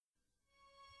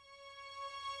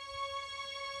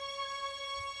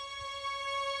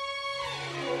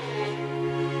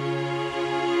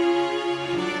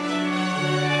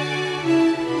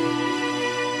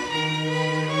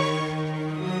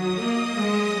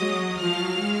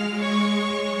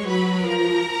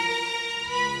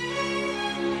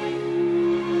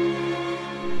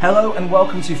Hello and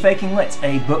welcome to Faking Lit,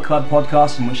 a book club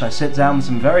podcast in which I sit down with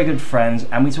some very good friends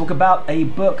and we talk about a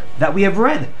book that we have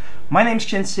read. My name's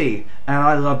Chin Si, and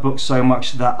I love books so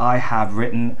much that I have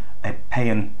written a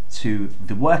paean to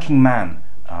the working man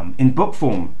in book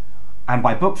form. And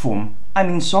by book form, I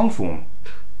mean song form.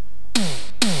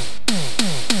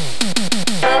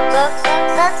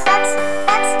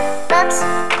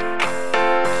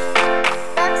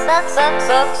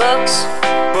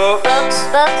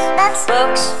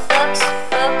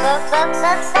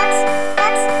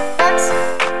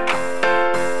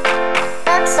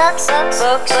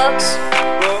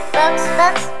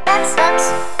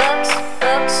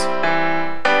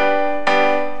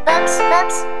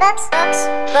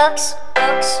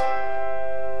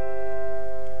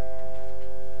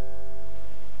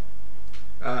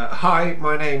 Hi,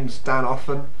 my name's Dan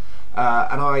Offen,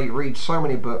 and I read so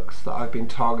many books that I've been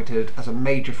targeted as a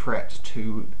major threat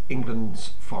to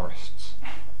England's forests.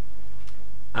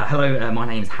 Hello, my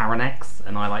name's Harron X,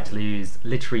 and I like to use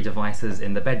literary devices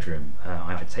in the bedroom.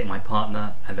 I like to take my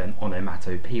partner and then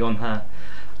onomatopoeia on her,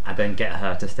 and then get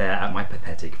her to stare at my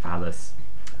pathetic phallus.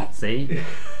 See?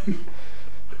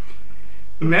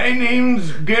 My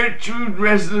name's Gertrude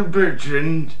Russell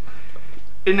Bertrand,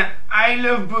 and I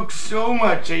love books so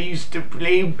much I used to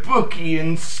play bookie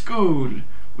in school,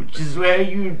 which is where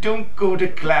you don't go to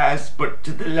class but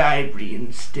to the library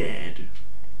instead.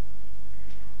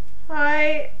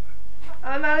 Hi,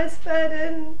 I'm Alice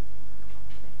Burden.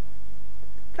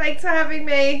 Thanks for having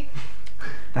me.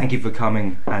 Thank you for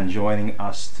coming and joining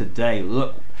us today.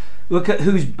 Look at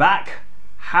who's back.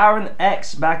 Harron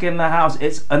X back in the house.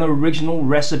 It's an original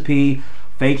recipe,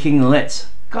 Faking Lit.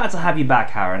 Glad to have you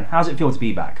back, Harron. How's it feel to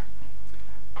be back?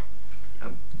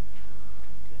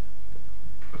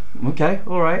 Okay,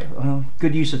 all right.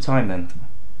 Good use of time then.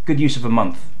 Good use of a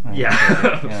month.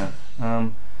 Yeah.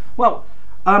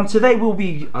 Today we'll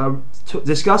be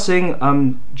discussing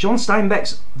John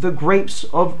Steinbeck's The Grapes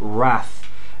of Wrath.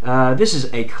 This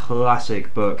is a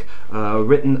classic book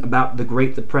written about the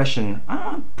Great Depression.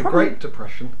 The Great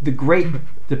Depression. The Great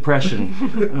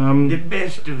Depression. The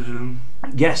best of them.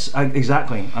 Yes,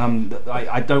 exactly.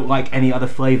 I don't like any other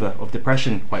flavour of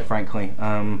depression, quite frankly.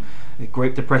 The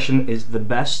Great Depression is the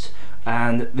best,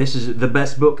 and this is the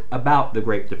best book about the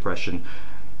Great Depression.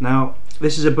 Now,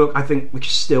 this is a book, I think,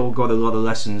 which still got a lot of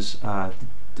lessons to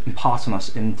impart on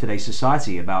us in today's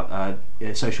society about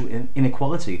social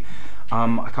inequality.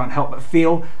 I can't help but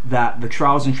feel that the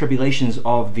trials and tribulations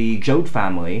of the Joad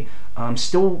family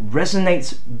still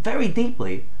resonates very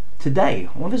deeply today.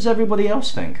 What does everybody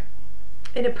else think?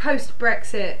 In a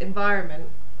post-Brexit environment,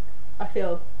 I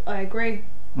agree.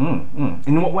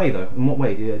 In what way, though? In what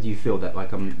way do you feel that,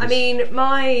 like, I mean,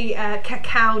 my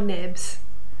cacao nibs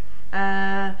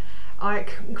are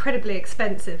incredibly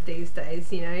expensive these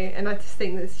days, you know, and I just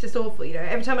think it's just awful, you know.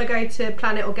 Every time I go to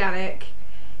Planet Organic,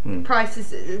 the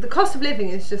cost of living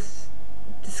is just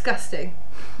disgusting.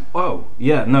 Oh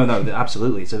yeah, no,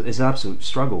 absolutely. It's an absolute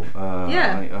struggle.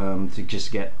 To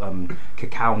just get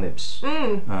cacao nibs.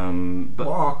 But what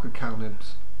are cacao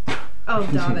nibs? Oh,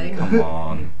 darling.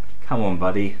 Come on,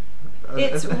 buddy.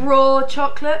 It's raw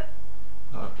chocolate.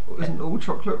 Isn't all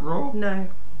chocolate raw? No.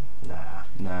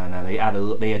 Nah.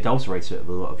 They adulterate it with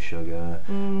a lot of sugar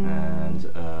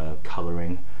and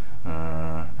colouring.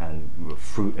 And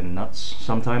fruit and nuts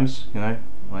sometimes, you know,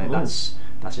 like that's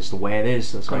just the way it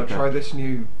is. That's Gotta try this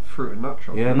new fruit and nut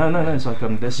chocolate. Yeah, no. It's like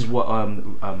this is what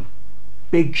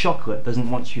big chocolate doesn't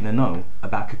want you to know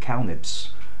about cacao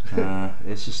nibs.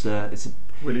 It's just it's a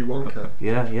Willy Wonka.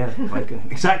 Yeah, like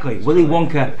exactly. Willy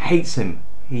Wonka hates him.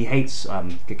 He hates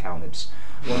cacao nibs.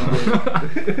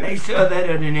 I saw that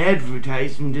on an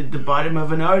advertisement at the bottom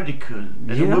of an article,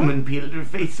 and a woman peeled her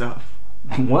face off.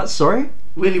 What? Sorry?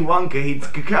 Willy Wonka hates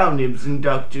cacao nibs, and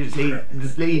doctors hate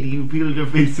this lady who peeled her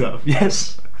face off.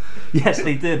 Yes,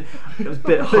 they did. It was a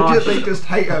bit harsh. They just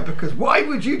hate her because why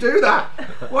would you do that?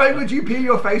 Why would you peel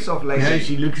your face off, lady? Yeah,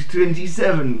 she looks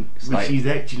 27, but she's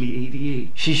actually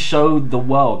 88. She showed the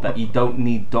world that you don't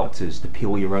need doctors to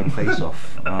peel your own face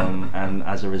off, and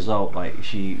as a result,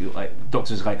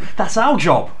 doctors are like, that's our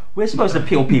job. We're supposed to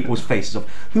peel people's faces off.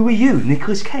 Who are you,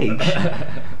 Nicolas Cage?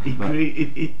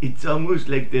 It's almost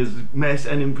like there's mass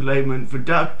unemployment for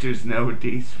doctors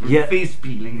nowadays for face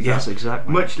peelings. Yes,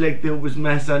 exactly. Much like there was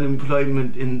mass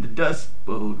unemployment in the Dust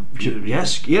Bowl period.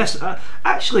 Yes.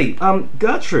 Actually,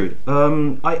 Gertrude,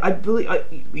 I believe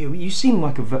you seem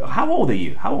like How old are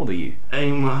you?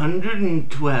 I'm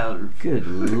 112. Good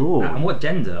lord. And what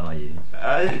gender are you?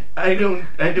 I don't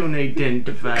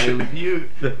identify with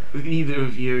either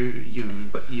of your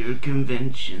your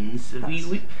conventions.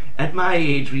 We at my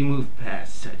age we move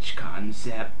past such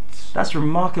concepts. That's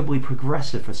remarkably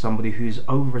progressive for somebody who's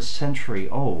over a century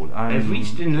old. I've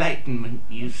reached enlightenment,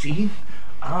 you see.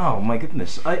 Oh my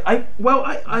goodness! I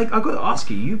got to ask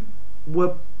you. You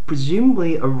were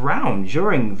presumably around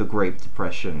during the Great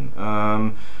Depression.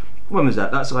 When was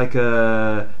that? That's like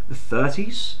the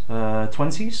 30s,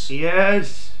 20s.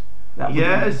 Yes.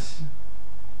 Yes.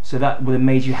 So that would have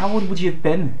made you. How old would you have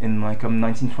been in like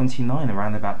 1929,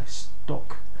 around about the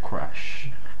stock crash?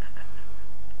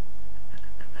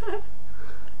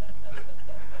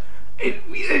 I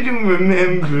don't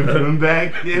remember from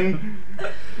back then.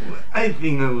 I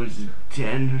think I was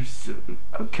 10 or so.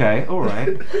 Okay, all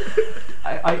right.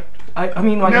 I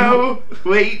mean, like. No,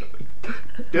 wait.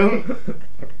 Don't.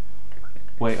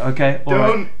 Wait. Okay. All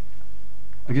Don't.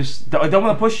 right. I don't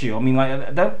want to push you. I mean,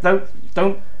 like,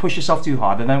 don't push yourself too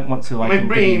hard. I don't want to like. My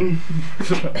brain.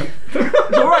 It's all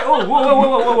right. Oh,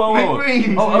 whoa. My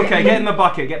brain's Oh, okay. hurting. Get in the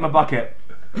bucket. Get in my bucket.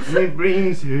 My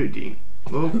brain's hurting.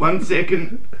 Oh, 1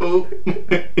 second. Oh,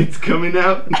 it's coming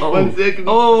out. 1 second.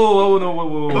 Oh, no,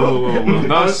 whoa.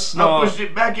 No, I'll push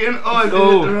it back in. Oh, I did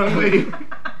it the wrong way.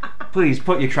 Please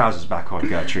put your trousers back on,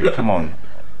 Gertrude. Come on.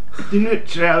 They're not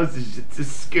trousers, it's a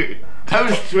skirt. I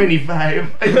was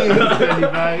 25. I think I was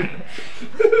 25.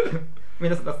 I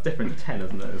mean, that's different to 10,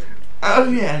 isn't it? Oh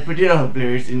yeah, but it all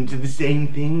blurs into the same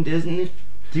thing, doesn't it?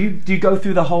 Do you go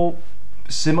through the whole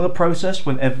similar process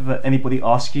whenever anybody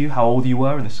asks you how old you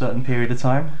were in a certain period of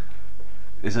time?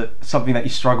 Is it something that you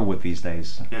struggle with these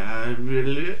days?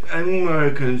 Really, I'm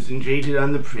more concentrated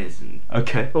on the present.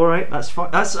 Okay, all right, that's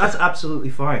fine. That's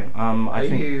absolutely fine. I Are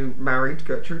think. you married,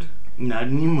 Gertrude? Not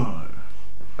anymore.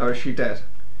 Oh, is she dead?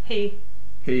 He.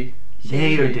 He.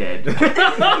 They are dead.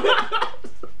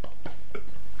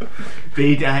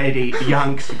 They died 8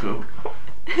 yonks ago.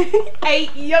 8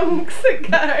 yonks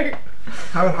ago.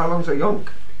 How long's a yonk?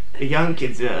 A yonk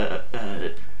is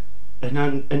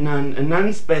an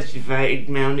unspecified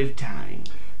amount of time.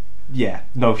 Yeah,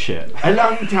 no shit. A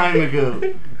long time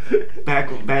ago.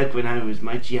 Back when I was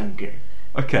much younger.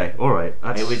 Okay, all right.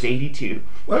 I was 82.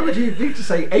 Why would you need to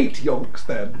say 8 yonks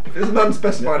then? If there's an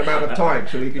unspecified amount of time,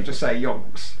 so you could just say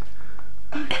yonks.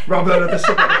 Rather than a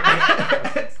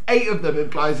specific. 8 of them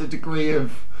implies a degree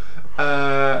of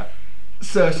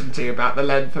certainty about the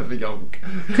length of the yonk.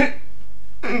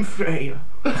 I'm frail.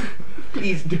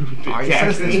 Please don't He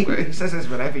attack says me. this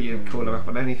whenever you call him up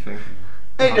on anything.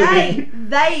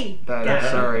 They.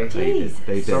 Sorry. Jesus.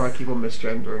 They did. Sorry, I keep on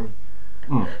misgendering.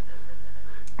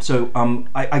 So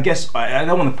I guess I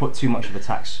don't want to put too much of a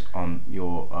tax on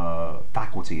your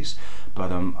faculties,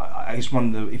 but I just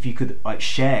wonder if you could like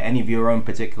share any of your own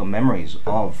particular memories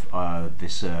of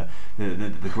this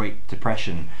the Great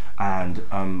Depression and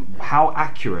how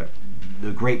accurate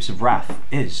the Grapes of Wrath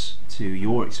is to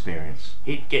your experience.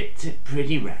 It gets it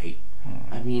pretty right.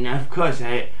 I mean, of course,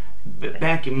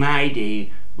 back in my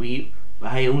day,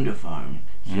 I owned a farm.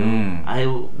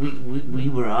 So we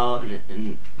were all,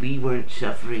 and we weren't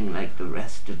suffering like the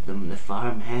rest of them. The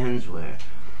farm hands were,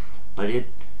 but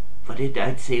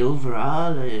I'd say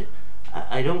overall,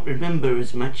 I don't remember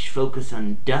as much focus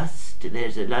on dust.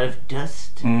 There's a lot of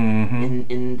dust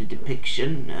in the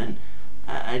depiction, and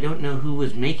I don't know who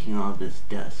was making all this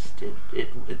dust.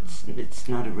 It's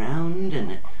not around,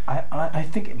 and I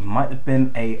think it might have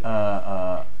been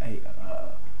a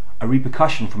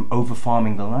repercussion from over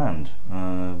farming the land,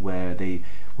 where they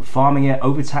were farming it,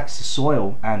 overtaxed the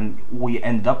soil, and what you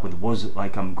ended up with was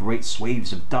like great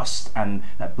swathes of dust, and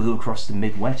that blew across the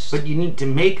Midwest. But you need to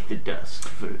make the dust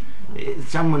for.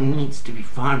 Someone needs to be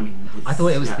farming this. I thought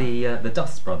it was stuff. the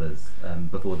Dust Brothers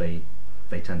before they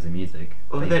turned to music.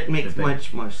 Oh, that makes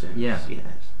much more sense. Yeah. Yes.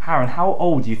 Harren, how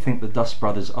old do you think the Dust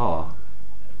Brothers are?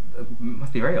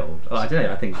 Must be very old. Oh, I don't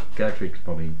know. I think Gertrude could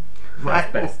probably.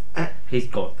 Right, Best. He's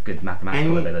got good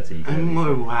mathematical ability. I'm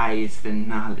more wise than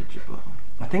knowledgeable.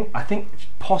 I think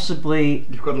possibly.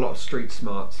 You've got a lot of street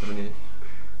smarts, haven't you?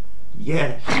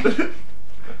 Yes,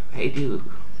 I do.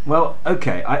 Well,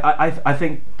 okay. I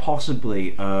think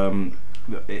possibly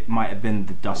it might have been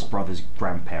the Dust Brothers'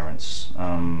 grandparents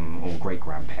or great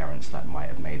grandparents that might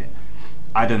have made it.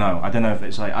 I don't know. I don't know if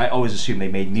it's like I always assume they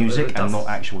made music and not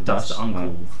actual dust.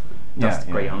 uncles. Dust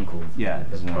great uncles. Yeah,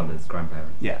 his brothers,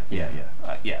 grandparents. Yeah,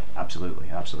 absolutely.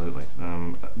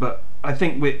 But I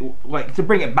think like to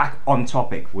bring it back on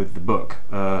topic with the book,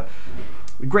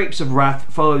 Grapes of Wrath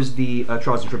follows the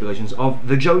trials and tribulations of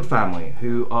the Joad family,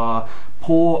 who are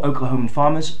poor Oklahoman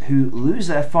farmers who lose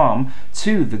their farm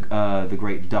to the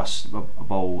Great Dust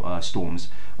Bowl storms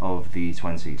of the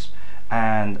 20s,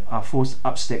 and are forced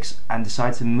up sticks and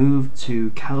decide to move to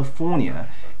California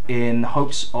in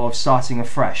hopes of starting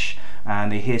afresh,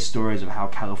 and they hear stories of how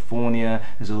California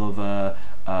there's a lot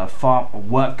of farm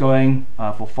work going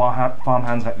for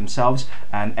farmhands like themselves,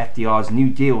 and FDR's New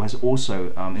Deal has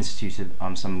also instituted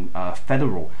some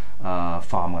federal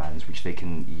farmlands which they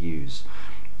can use.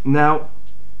 Now,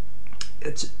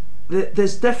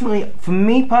 there's definitely, for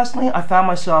me personally, I found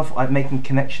myself like making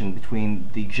connection between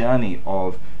the journey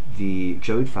of the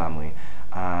Joad family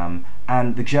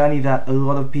and the journey that a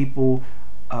lot of people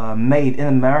made in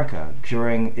America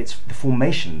during the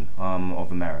formation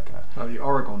of America. Like the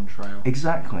Oregon Trail.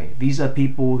 Exactly. These are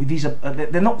people.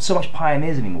 They're not so much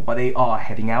pioneers anymore, but they are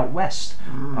heading out west.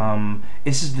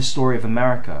 This is the story of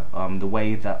America. The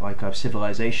way that like a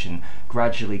civilization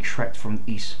gradually trekked from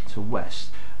east to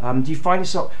west. Did you find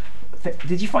yourself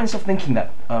thinking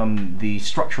that the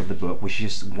structure of the book was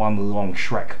just one long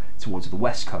trek towards the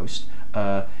west coast,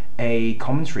 a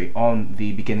commentary on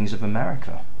the beginnings of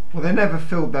America? Well, they never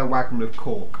filled their wagon with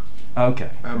cork.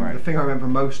 Okay. Right. The thing I remember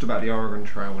most about the Oregon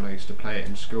Trail when I used to play it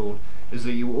in school is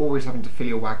that you were always having to fill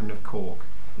your wagon of cork.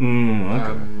 Okay.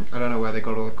 I don't know where they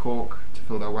got all the cork to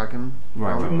fill their wagon.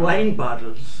 From wine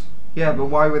bottles. Yeah, but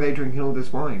why were they drinking all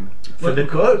this wine? For the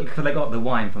cork. Because they got the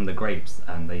wine from the grapes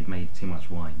and they made too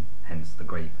much wine, hence the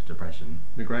grape depression.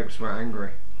 The grapes were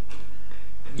angry.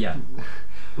 Yeah.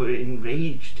 Were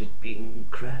enraged at being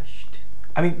crushed.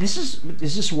 I mean, this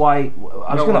is why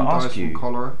I was going to ask you. From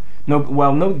cholera. No,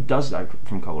 well, nobody does die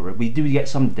from cholera. We do get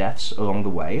some deaths along the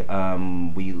way.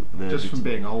 Just from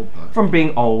being old, though. From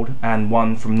being old, and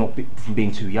one from from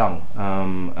being too young.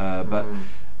 But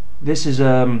this is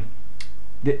I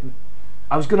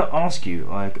was going to ask you,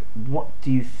 like, what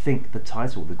do you think the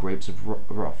title, "The Grapes of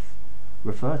Wrath,"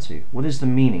 refer to? What is the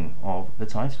meaning of the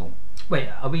title? Wait,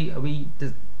 do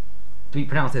we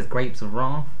pronounce this Grapes of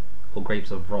Wrath or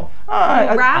Grapes of Wrath?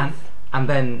 Wrath? And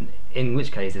then, in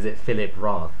which case, is it Philip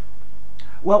Wrath?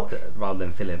 Well, rather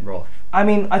than Philip Roth. I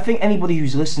mean, I think anybody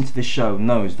who's listened to this show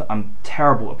knows that I'm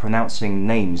terrible at pronouncing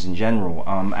names in general,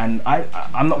 and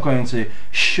I'm not going to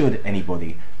should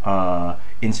anybody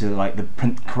into like the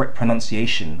correct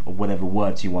pronunciation of whatever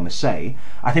words you want to say.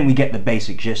 I think we get the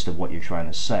basic gist of what you're trying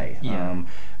to say. Yeah.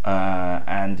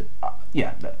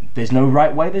 Yeah, there's no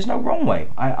right way, there's no wrong way.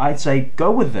 I'd say go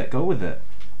with it.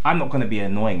 I'm not going to be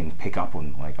annoying and pick up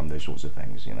on like those sorts of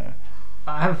things, you know.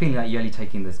 I have a feeling that you're only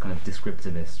taking this kind of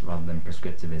descriptivist rather than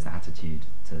prescriptivist attitude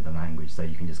to the language, so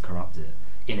you can just corrupt it.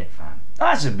 In it, fan.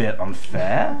 That's a bit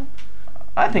unfair.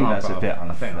 I think that's a bit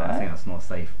unfair. I think that's not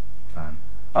safe, fan.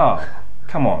 Oh,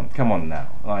 come on now.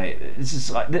 Like, this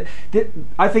is like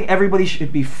I think everybody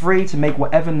should be free to make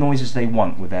whatever noises they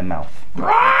want with their mouth.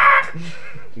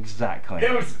 Exactly.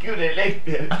 That was good. I like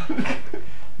that.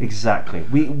 Exactly.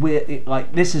 We're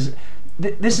like this is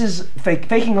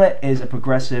Faking Lit is a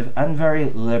progressive and very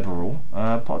liberal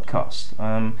podcast.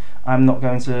 I'm not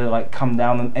going to like come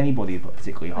down on anybody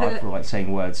particularly hard for like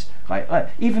saying words like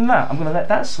even that. I'm going to let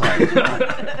that slide.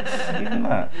 Even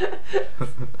that.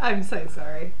 I'm so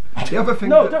sorry. The other thing.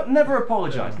 Never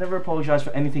apologise. Never apologise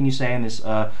for anything you say in this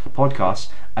podcast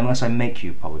unless I make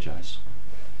you apologise.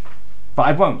 But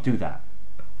I won't do that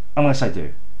unless I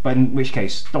do. But in which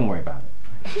case, don't worry about it.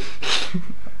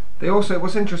 They also,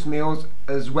 what's interesting,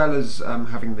 as well as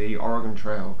having the Oregon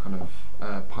Trail kind of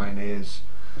pioneers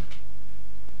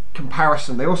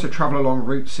comparison, they also travel along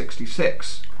Route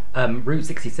 66. Route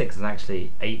 66 is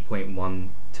actually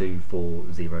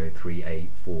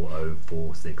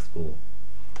 8.12403840464.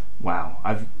 Wow,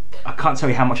 I can't tell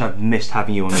you how much I've missed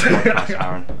having you on the podcast,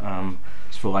 Aaron.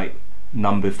 Just for like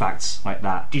number facts like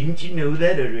that. Didn't you know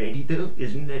that already, though?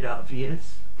 Isn't that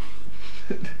obvious?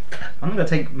 I'm not going to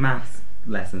take maths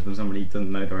lessons from somebody who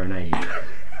doesn't know their own age.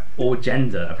 Or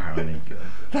gender, apparently.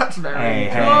 That's very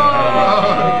Hey.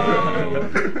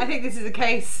 I think this is a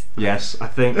case. Yes, I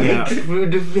think, yeah. We're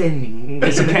defending.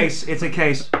 It's a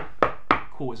case.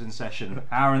 Court is in session.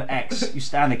 Aaron X, you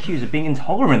stand accused of being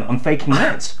intolerant on Faking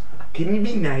Lit. Can you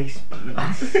be nice,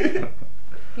 please? You're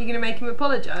going to make him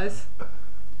apologise?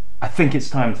 I think it's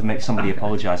time to make somebody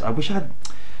apologise. I wish I had...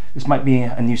 This might be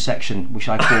a new section, which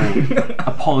I call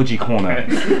Apology Corner.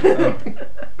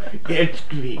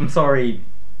 Gertrude. I'm sorry.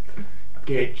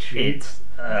 Gertrude.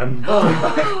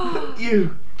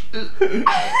 You.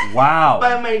 Wow.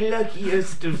 By my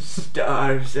luckiest of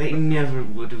stars, I never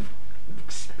would have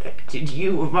expected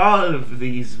you of all of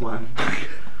these ones.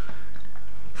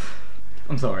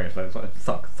 I'm sorry if I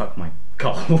suck my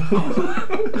cock.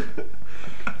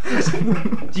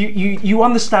 You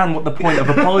understand what the point of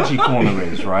Apology Corner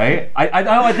is, right? I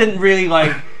know I didn't really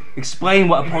like explain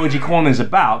what Apology Corner is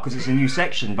about because it's a new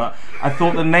section, but I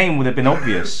thought the name would have been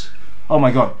obvious. Oh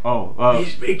my god!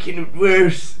 He's making it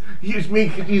worse. He's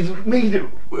made it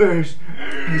worse.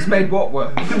 He's made what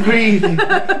worse? The breathing.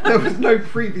 There was no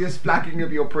previous flagging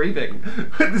of your breathing.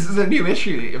 This is a new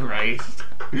issue that you've raised.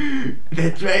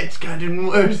 That's right, it's gotten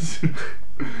worse.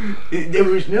 There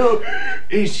was no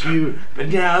issue, but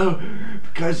now,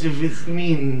 because of his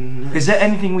meanness. Is there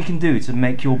anything we can do to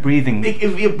make your breathing?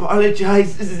 If he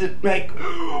apologizes, it make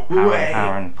way.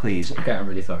 Aaron, please. Okay, I'm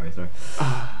really sorry.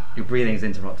 Your breathing is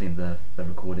interrupting the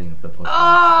recording of the podcast.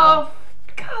 Oh,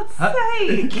 for God's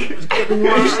It sake! keeps getting You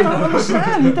worse. just don't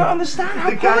understand. You don't understand how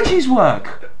The guy- apologies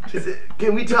work.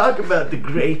 Can we talk about the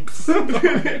grapes?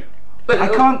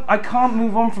 I can't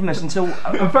move on from this until.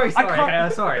 I'm very sorry. can't-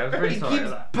 Okay, sorry. I'm really He sorry.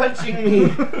 keeps punching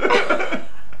me.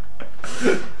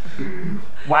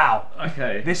 Wow.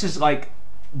 Okay. This is like.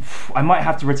 I might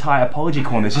have to retire Apology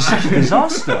Corner. This is such a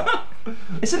disaster.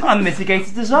 It's an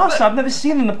unmitigated disaster. I've never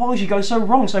seen an apology go so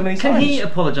wrong so many Can times. he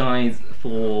apologise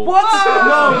for? What?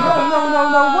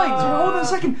 No, wait, hold on a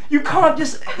second. You can't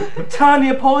just turn the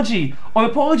apology on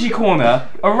Apology Corner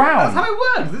around. That's how it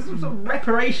works. This is sort of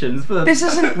reparations for. This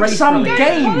isn't race some relations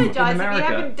game. in Apologise if you America.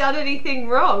 haven't done anything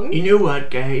wrong. You know what,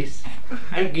 guys?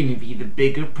 I'm gonna be the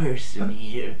bigger person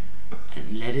here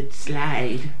and let it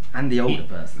slide. And the older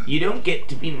person. You don't get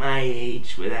to be my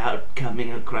age without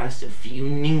coming across a few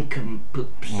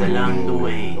nincompoops along the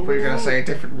way. We're going to say a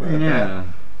different word. Yeah.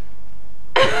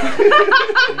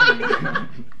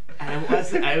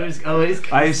 I was always.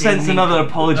 I sense another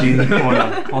Apology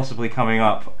Corner possibly coming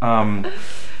up.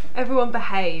 Everyone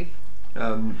behave.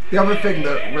 The other thing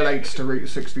that relates to Route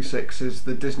 66 is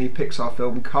the Disney Pixar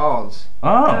film Cars.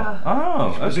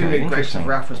 Okay, Presumably Grapes interesting. of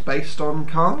Wrath was based on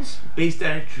Cars. Based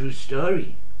on a true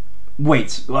story. Wait,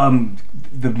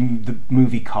 the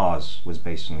movie Cars was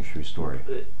based on a true story.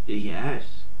 Yes.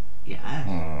 Yes.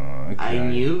 Okay. I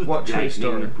knew What true Lightning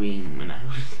story? McQueen when I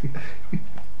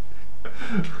was.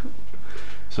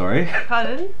 Sorry.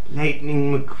 Pardon?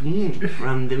 Lightning McQueen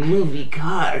from the movie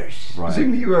Cars. Right.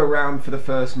 Presumably you were around for the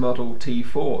first Model T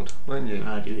Ford, weren't you?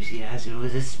 Oh, yes, it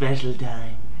was a special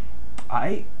time.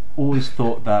 I always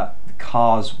thought that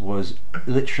Cars was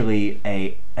literally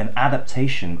an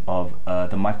adaptation of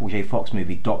the Michael J. Fox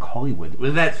movie Doc Hollywood,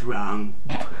 Well, that's wrong.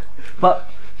 but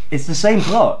it's the same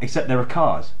plot except there are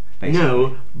cars. Basically.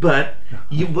 No, but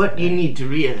what you need to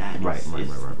realize Right.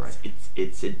 is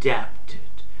it's adapted,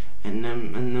 and the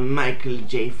Michael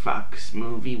J. Fox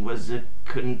movie was a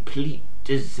complete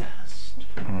disaster.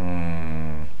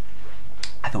 I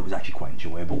thought it was actually quite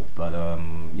enjoyable, but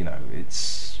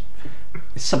it's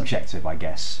subjective, I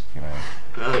guess.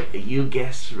 You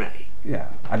guess right. Yeah,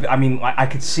 I mean, I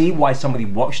could see why somebody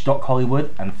watched Doc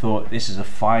Hollywood and thought this is a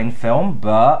fine film,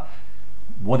 but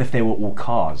what if they were all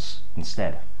cars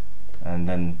instead? And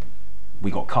then we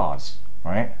got Cars,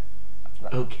 right?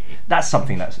 Okay. That's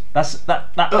something that's a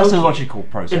Okay. logical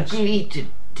process. Agree to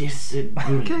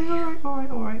disagree. Okay, all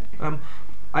right.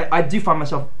 I do find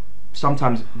myself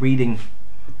sometimes reading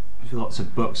lots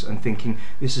of books and thinking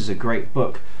this is a great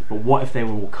book, but what if they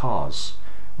were all cars?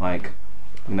 Like,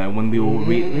 when we all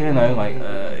read,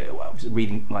 I was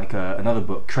reading another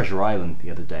book, Treasure Island,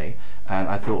 the other day, and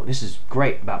I thought this is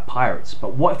great about pirates,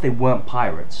 but what if they weren't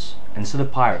pirates? Instead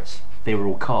of pirates, they were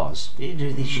all cars. They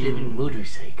should have been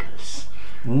motorcycles.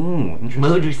 Interesting.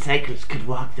 Motorcycles could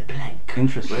walk the plank.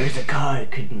 Interesting. Whereas a car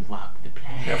couldn't walk the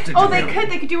plank. Oh, they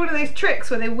could do one of those tricks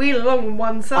where they wheel along on one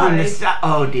On the side. side.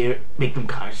 Oh dear, make them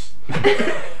cars.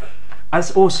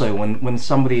 As also when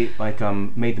somebody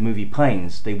made the movie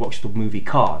Planes, they watched the movie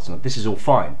Cars, and this is all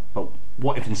fine, but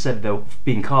what if instead of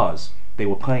being cars, they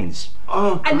were planes?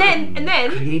 Oh, And then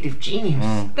creative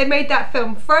genius. they made that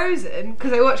film Frozen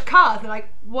because they watched Cars. They're like,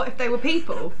 what if they were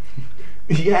people?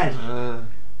 Yes.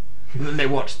 And then they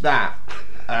watched that,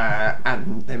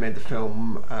 and they made the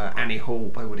film Annie Hall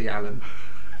by Woody Allen.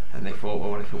 And they thought,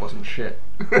 well, what if it wasn't shit?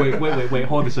 Wait,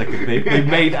 hold a second. They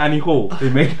made Annie Hall. They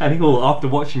made Annie Hall after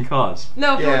watching Cars.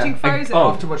 No, after Yeah. watching Frozen.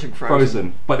 After watching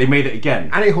Frozen. But they made it again.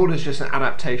 Annie Hall is just an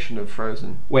adaptation of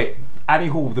Frozen. Wait, Annie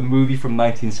Hall, the movie from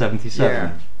 1977.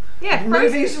 Yeah. Yeah,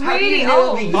 Movies, Frozen's how do you really know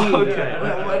old. the year? Okay.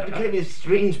 Well, what kind of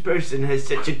strange person has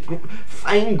such a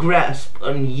fine grasp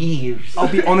on years? I'll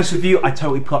be honest with you, I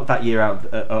totally plucked that year out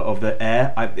of the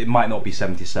air. It might not be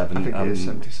 77. I think it is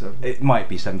 77. It might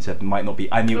be 77, might not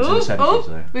be. I knew it was in the 70s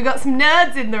though. We got some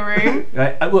nerds in the room.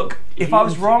 Right, look, if I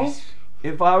was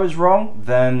wrong,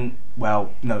 then,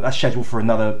 well, no, that's scheduled for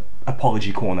another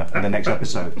Apology Corner in the next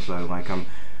episode. So,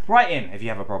 write in if you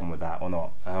have a problem with that or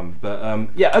not.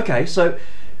 Yeah, okay, so...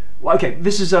 Okay,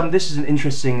 this is an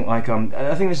interesting, I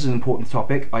think this is an important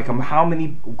topic. How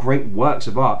many great works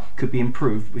of art could be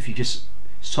improved if you just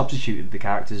substituted the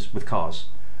characters with cars?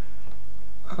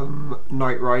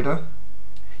 Knight Rider.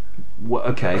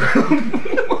 Okay.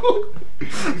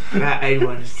 I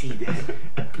want to see that.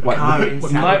 What, Car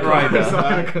inside Knight the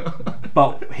Rider.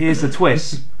 But here's the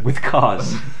twist with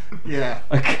cars. Yeah.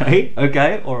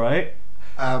 Okay, all right.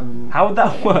 How would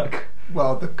that work?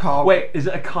 Well, the car. Wait, is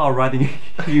it a car riding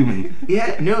a human?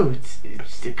 Yeah, no,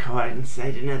 it's a car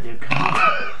inside another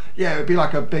car. Yeah, it would be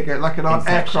like a bigger, like an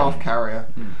Inception. aircraft carrier.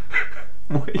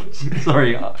 Wait,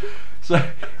 sorry. So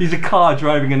he's a car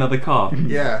driving another car.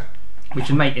 Yeah. Which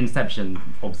would make Inception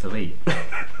obsolete.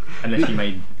 Unless you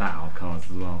made that out of cars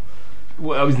as well.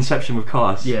 Well, it was Inception with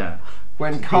cars. Yeah.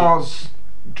 When cars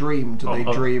dream, do they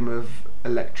Oh. dream of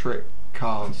electric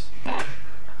cars?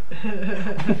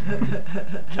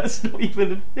 That's not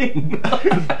even a thing.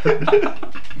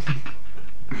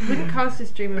 Wouldn't cars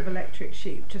just dream of electric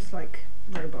sheep, just like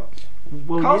robots?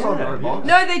 Well, Cars yeah, aren't robots.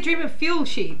 No, they dream of fuel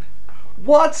sheep.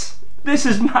 What? This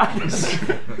is madness.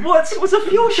 What's a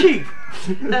fuel sheep?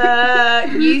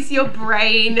 Use your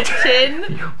brain,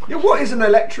 Chin. Yeah, what is an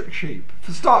electric sheep?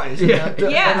 For starters, Yeah.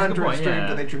 Yeah. When androids That's the point, dream, yeah.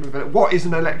 do they dream of it? What is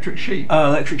an electric sheep?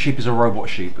 Electric sheep is a robot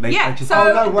sheep. They just, So,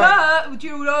 Oh, no, wait. do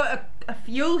you know what a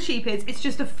fuel sheep is? It's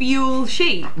just a fuel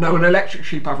sheep. No, an electric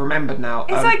sheep I've remembered now.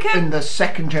 It's like a- in the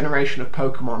second generation of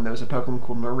Pokemon, there was a Pokemon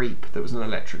called Mareep that was an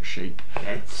electric sheep.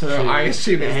 That's So true. I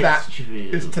assume it's That's that true.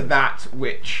 is to that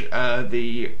which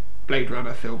the Blade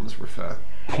Runner films refer.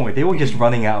 boy, they were just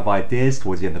running out of ideas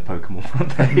towards the end of Pokemon,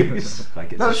 weren't they? It was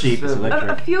like it's No, a sheep, it's it's, A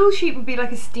electric. fuel sheep would be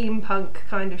like a steampunk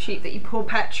kind of sheep that you pour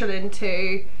petrol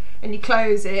into, and you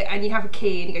close it, and you have a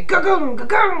key, and you go gong gong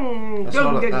gong. That's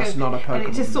not a And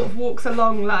it just Pokemon. sort of walks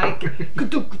along like.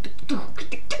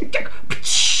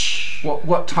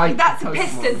 What type? That's of Pokemon?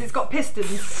 pistons. It's got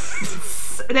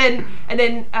pistons. And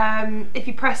then if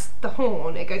you press the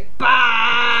horn, it goes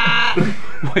bah.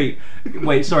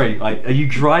 Wait, sorry. Like, are you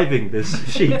driving this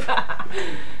sheep?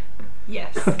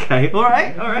 Yes. Okay, all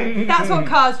right. That's what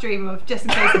cars dream of. Just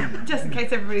in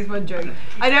case everybody's wondering.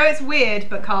 I know it's weird,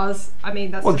 but cars. I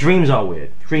mean, that's. Well, dreams are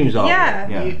weird. Dreams are Yeah.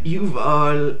 weird. You've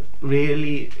all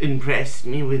really impressed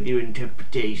me with your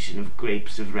interpretation of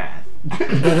Grapes of Wrath.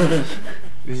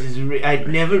 This is I'd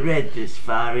never read this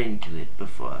far into it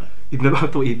before. I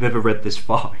thought you'd never read this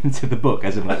far into the book,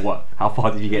 as in like what? How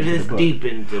far did you get into This the book? deep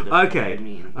into the Okay, I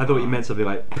mean, I thought you meant something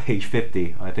like page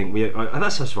 50. I think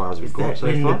that's as far as we've Is got that so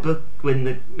when far. when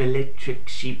the electric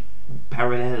sheep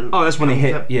parallel? Oh, that's when they comes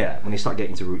hit. up? Yeah, when they start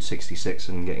getting to Route 66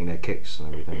 and getting their kicks and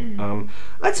everything.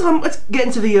 Let's get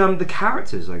into the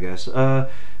characters, I guess.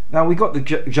 Now we got the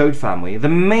Joad family. The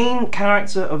main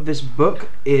character of this book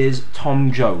is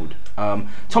Tom Joad.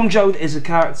 Tom Joad is a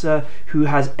character who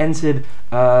has entered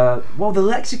the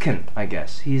lexicon, I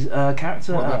guess. He's a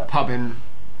character. What, the pub in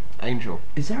Angel?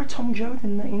 Is there a Tom Joad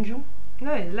in the Angel?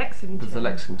 No, Lexington. There's the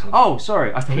Lexington. Oh,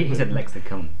 sorry. I thought He said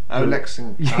lexicon. Oh,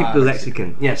 Lexington. the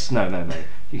lexicon. Yes, no.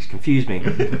 He's confused me.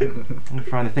 I'm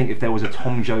trying to think if there was a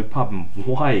Tom Joad pub and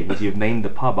why would you have named the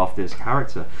pub after this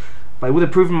character. But it would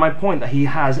have proven my point that he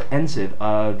has entered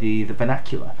the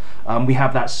vernacular. We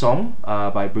have that song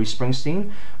by Bruce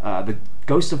Springsteen, The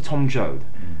Ghost of Tom Joad.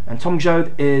 And Tom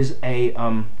Joad is he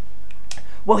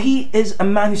is a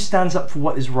man who stands up for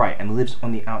what is right and lives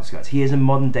on the outskirts. He is a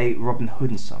modern day Robin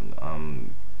Hood in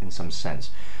some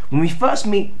sense. When we first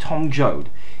meet Tom Joad,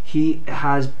 he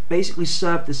has basically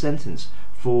served a sentence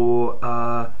for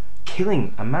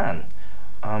killing a man.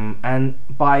 And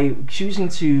by choosing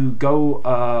to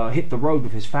go hit the road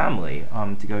with his family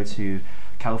to go to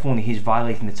California, he's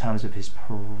violating the terms of his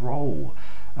parole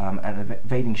and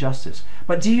evading justice.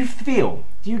 But do you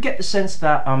get the sense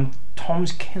that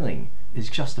Tom's killing is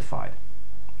justified?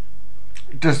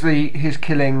 Does his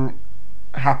killing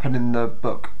happen in the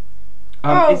book?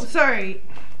 Sorry.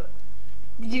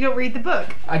 Did you not read the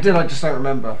book? I did. I just don't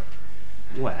remember.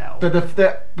 Well,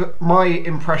 But my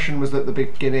impression was that the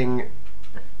beginning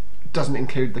doesn't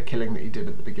include the killing that he did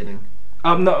at the beginning.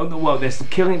 no. Well, there's the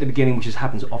killing at the beginning, which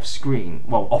happens off screen.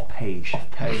 Well, off page.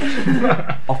 Page.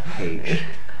 Off page.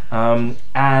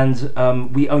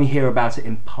 And we only hear about it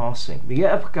in passing. We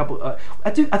get a couple. I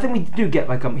think we do get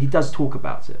he does talk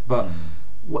about it. But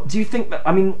what do you think that?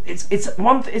 I mean, it's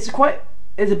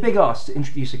a big ask to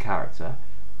introduce a character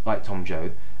like Tom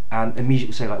Joad and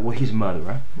immediately say he's a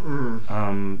murderer.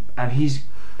 And he's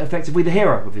effectively the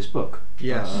hero of this book.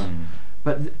 Yes.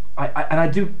 But I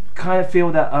do kind of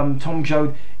feel that Tom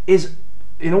Joad is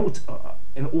in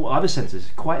all other senses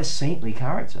quite a saintly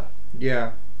character.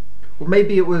 Yeah. Well,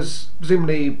 maybe it was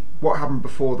presumably what happened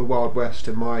before the Wild West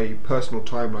in my personal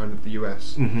timeline of the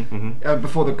US.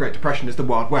 Before the Great Depression is the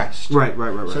Wild West. Right.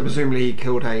 So presumably he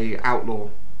killed a outlaw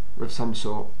of some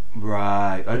sort.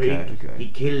 Right. Okay. He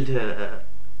killed a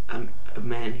a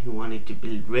man who wanted to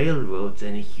build railroads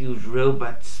and a huge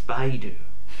robot spider.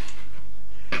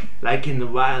 Like in the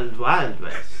Wild Wild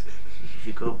West, if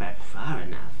you go back far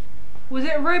enough. Was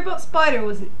it a robot spider or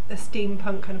was it a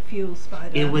steampunk kind of fuel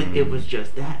spider? It was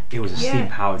just that. It was a Yeah.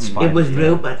 steam-powered spider. It was yeah.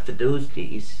 robot for those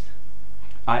days.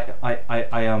 I Sort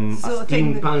of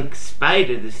thing that- Steampunk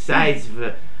spider the size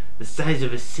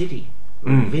of a city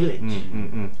or a village.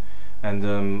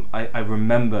 And I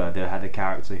remember they had a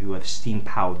character who had a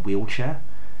steam-powered wheelchair.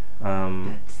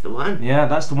 That's the one. Yeah,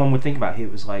 that's the one we think about.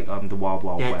 It was like the Wild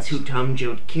Wild That's West. who Tom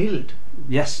Joad killed.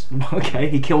 Yes, okay.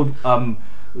 He killed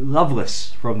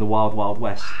Loveless from the Wild Wild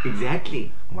West.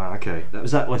 Exactly. Wow, okay.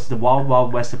 Was the Wild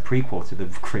Wild West a prequel to the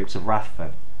Grapes of Wrath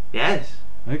then? Yes.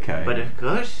 Okay. But of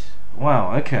course,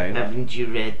 Wow, okay. haven't you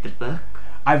read the book?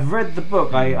 I've read the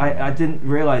book. I didn't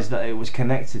realise that it was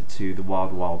connected to the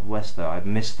Wild Wild West though. I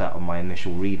missed that on my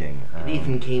initial reading. It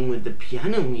even came with the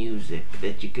piano music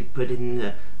that you could put in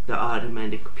the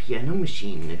automatic piano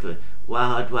machine. It was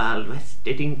Wild Wild West,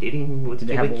 ding ding, wiki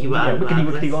Did it have wiki all- wild yeah,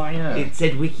 wild wiki, west. wiki, yeah. It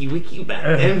said wiki wiki back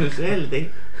then as well. They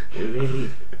were really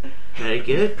very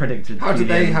good. Predicted. How did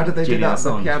they do Julian that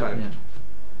on the Assange, piano? yeah.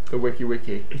 The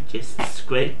wiki. It just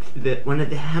scraped one of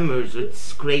the hammers would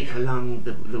scrape along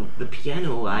the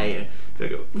piano wire. They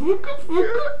go wooka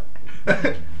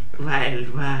wooka.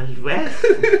 Wild Wild West.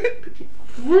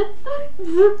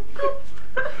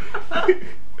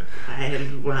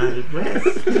 Wild Wild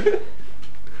West.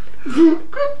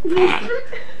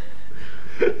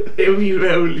 And we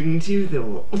roll into the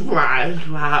Wild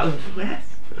Wild West.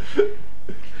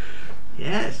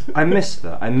 Yes. I miss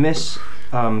that. I miss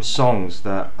songs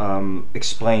that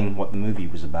explain what the movie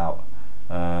was about.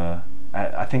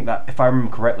 I think that if I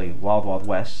remember correctly, Wild Wild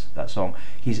West, that song,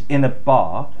 he's in a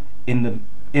bar in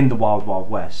the Wild Wild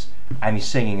West, and he's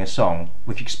singing a song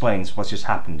which explains what's just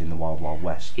happened in the Wild Wild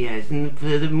West. Yes, and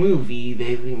for the movie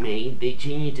they remade, they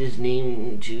changed his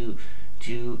name to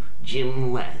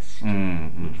Jim West,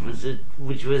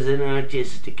 which was an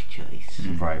artistic choice.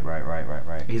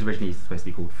 Right. He's originally supposed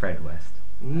to be called Fred West.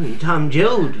 Tom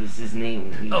Joad was his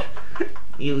name.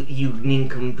 You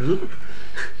nincompoop.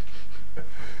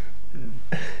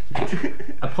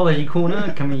 Apology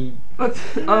corner. Can we? No,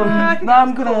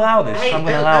 I'm gonna allow this. I'm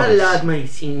gonna allow I'll allowed this. my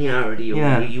seniority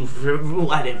Yeah. over you for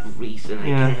whatever reason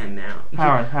Yeah. I can now.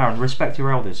 Harren, respect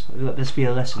your elders. Let this be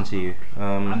a lesson to you.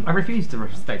 I refuse to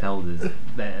respect elders.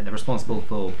 They're responsible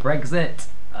for Brexit,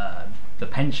 the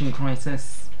pension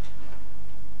crisis,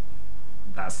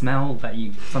 that smell that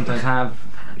you sometimes have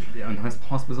in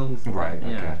hospitals. Right.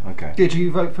 Yeah. Okay. Did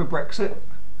you vote for Brexit,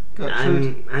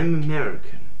 Gertrude? I'm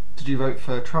American. Did you vote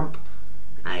for Trump?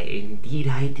 Indeed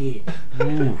I did.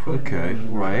 Ooh, okay.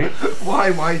 Right.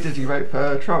 Why did you vote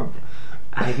for Trump?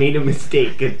 I made a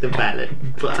mistake at the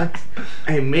ballot box.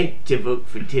 I meant to vote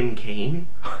for Tim Kaine,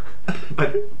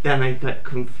 but then I got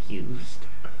confused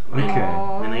when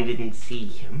I didn't see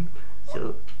him.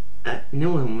 So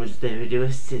no one was there to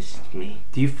assist me.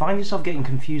 Do you find yourself getting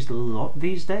confused a lot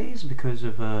these days because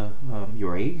of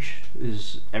your age?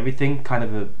 Is everything kind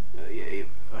of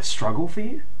a struggle for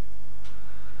you?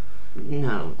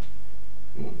 No.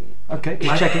 Okay,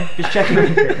 just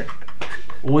checking.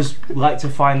 Always like to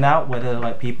find out whether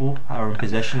like people are in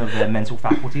possession of their mental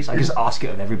faculties. I just ask it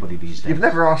of everybody these days. You've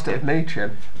never asked it of me,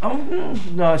 Chin. Oh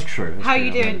no, it's true. How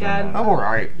you doing, Dan? I'm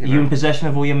alright. Are you in possession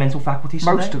of all your mental faculties?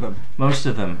 Most today? of them. Most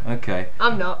of them. Okay.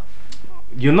 I'm not.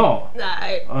 You're not.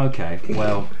 No. Okay.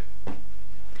 Well,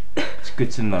 it's good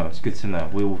to know.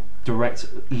 We'll direct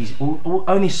easy,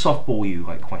 only softball you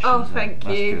like questions. Oh, then. thank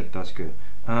you. That's good.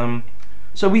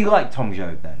 So we like Tom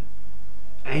Joad then.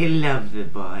 I love the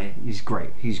boy. He's great.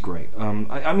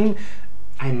 I mean,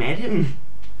 I met him.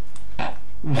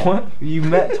 what? You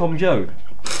met Tom Joad?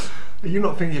 Are you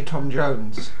not thinking of Tom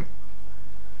Jones?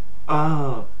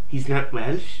 Oh, he's not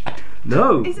Welsh?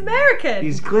 No. He's American.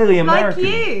 He's clearly American.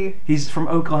 Like you. He's from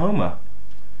Oklahoma.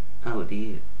 Oh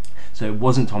dear. So it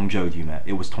wasn't Tom Joad you met.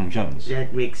 It was Tom Jones.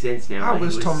 That makes sense now. How I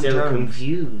was Tom so Jones?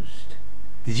 confused.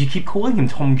 Did you keep calling him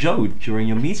Tom Joad during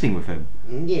your meeting with him?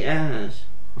 Yes.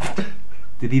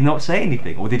 Did he not say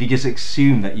anything, or did he just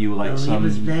assume that you were like Oh, some he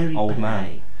was very old man?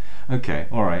 polite. Okay,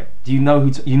 all right. Do you know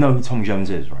who Tom Jones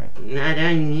is, right? Not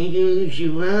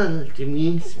unusual to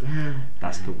miss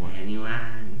That's the one.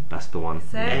 anyone. That's the one.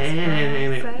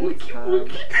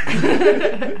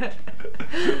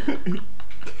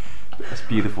 That's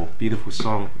beautiful, beautiful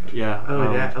song. Yeah.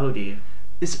 Oh dear.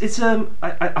 It's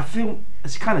I feel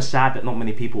it's kind of sad that not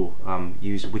many people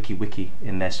use wiki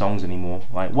in their songs anymore.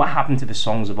 Like, what happened to the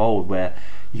songs of old where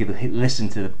you could listen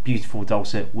to the beautiful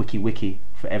dulcet wiki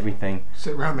for everything?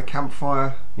 Sit around the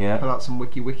campfire, Yeah. pull out some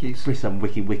wikis. Some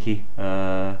wiki.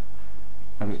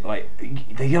 I mean, like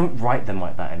they don't write them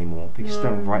like that anymore. They just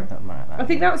don't write them like that. I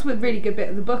think that was a really good bit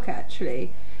of the book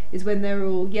actually, is when they're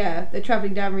all they're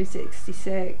travelling down Route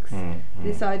 66. They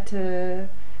decide to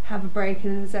have a break,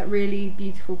 and there's that really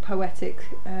beautiful poetic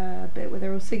bit where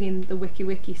they're all singing the Wiki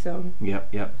Wiki song.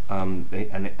 Yep. And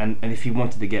if you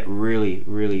wanted to get really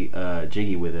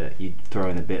jiggy with it, you'd throw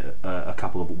in a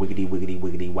couple of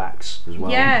wiggity whacks as well.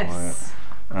 Yes.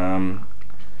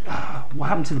 What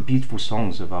happened to the beautiful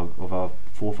songs of our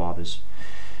forefathers?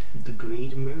 The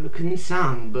Great American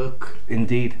Songbook.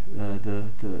 Indeed, the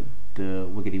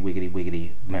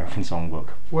wiggity American Songbook.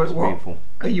 It's beautiful.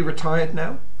 Are you retired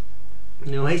now?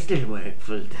 No, I still work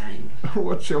full time.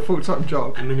 What's your full-time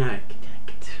job? I'm an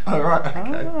architect. Oh, right,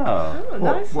 okay. Oh.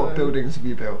 Nice. What buildings have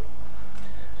you built?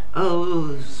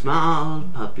 Oh, small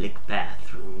public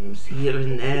bathrooms here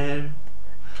and there.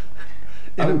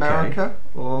 In America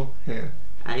or here?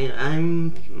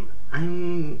 I'm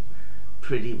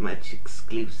pretty much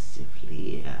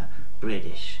exclusively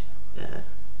British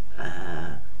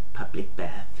public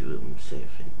bathroom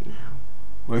servant now.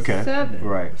 Okay. Servant.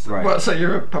 Right. Well, so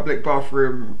you're a public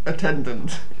bathroom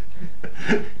attendant.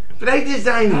 But I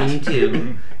designed them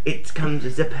too. It comes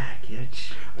as a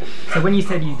package. So when you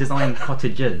said you design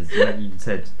cottages, you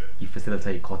said you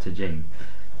facilitate cottaging.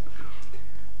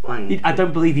 I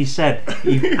don't believe he said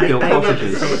he built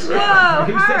cottages. Whoa,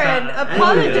 Aaron,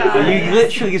 apologise. You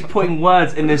literally is putting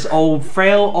words in this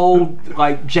frail,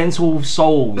 like gentle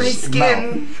soul's My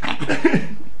skin. mouth.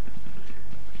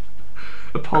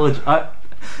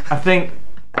 I think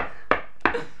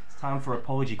it's time for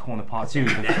Apology Corner Part 2.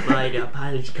 Right,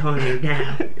 Apology Corner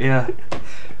now. Yeah.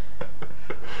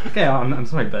 Okay, I'm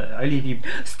sorry, but only if you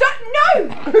Stop! No!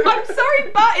 I'm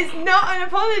sorry, but it's not an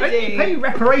apology. pay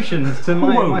reparations to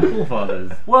my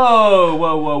forefathers Whoa.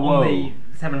 on the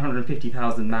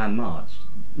 750,000 man march.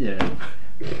 Yeah,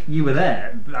 you were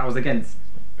there. That was against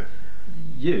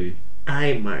you.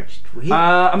 I marched with.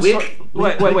 I'm sorry.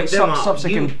 Wait. Stop a You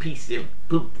second. piece of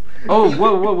poop. Oh,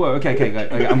 whoa.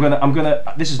 Okay. I'm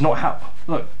gonna. This is not how.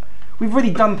 Look, we've already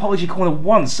done Apology Corner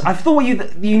once. I thought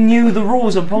you knew the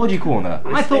rules of Apology Corner.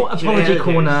 I thought Apology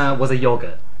Corner was a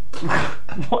yogurt.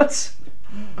 What?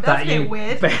 That's a bit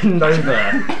weird. Bend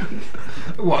over.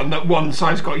 One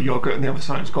side's got yogurt and the other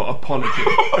side's got apology.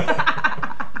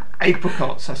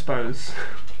 Apricots, I suppose.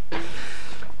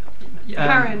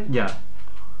 Karen. Yeah.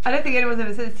 I don't think anyone's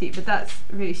ever said this to you, but that's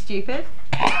really stupid.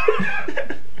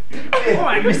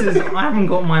 Alright, Mrs. I haven't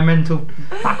got my mental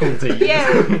faculties. Yeah,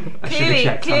 I should have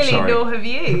checked, I'm clearly, sorry. nor have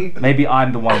you. Maybe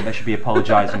I'm the one that should be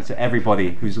apologising to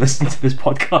everybody who's listening to this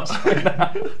podcast right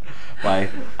now.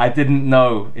 I didn't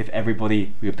know if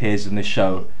everybody who appears in this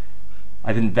show,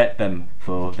 I didn't vet them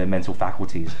for their mental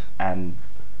faculties. And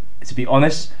to be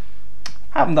honest,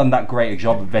 I haven't done that great a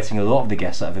job of vetting a lot of the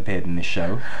guests that have appeared in this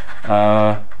show.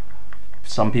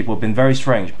 Some people have been very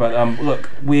strange, but look,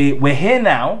 we're here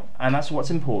now, and that's what's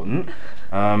important.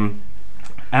 And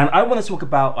I want to talk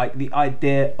about like the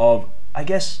idea of, I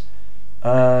guess,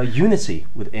 unity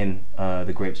within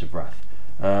the Grapes of Wrath.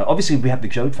 Obviously, we have the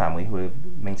Jode family, who are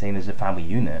maintained as a family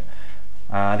unit.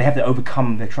 They have to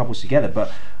overcome their troubles together,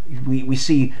 but we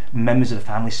see members of the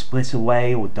family split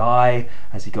away or die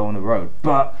as they go on the road.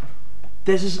 But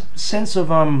there's this sense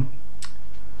of,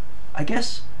 I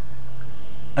guess,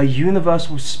 a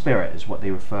universal spirit is what they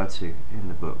refer to in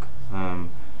the book,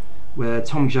 where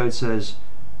Tom Joad says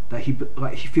that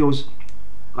he feels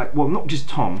like, well, not just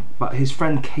Tom, but his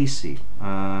friend Casey.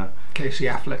 Casey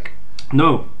Affleck.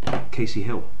 No, Casey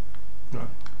Hill. No.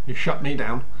 You shut me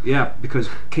down. Yeah, because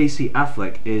Casey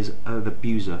Affleck is an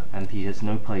abuser, and he has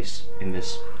no place in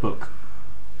this book.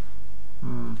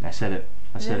 I said it.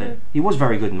 He was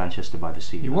very good in Manchester by the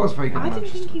Sea. He was very good I in didn't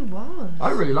Manchester. think he was. I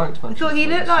really liked I Manchester. thought he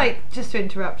by looked the Sea. like, just to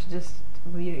interrupt,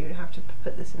 well, you don't even have to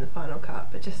put this in the final cut,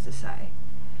 but just to say,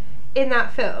 in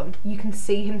that film, you can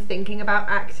see him thinking about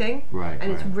acting, Right,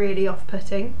 and it's right. really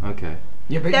off-putting. Okay.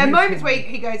 Yeah, but There are you moments can- where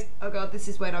he goes, oh god, this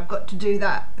is when I've got to do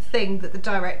that thing that the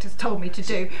director's told me to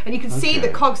do, and you can see the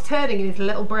Okay. cogs turning in his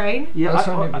little brain. Yeah, That's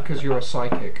only I, because you're a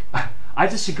psychic. I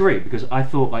disagree, because I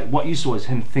thought like what you saw is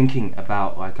him thinking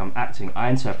about acting. I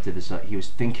interpreted as that he was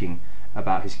thinking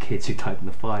about his kids who died in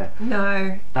the fire.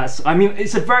 No.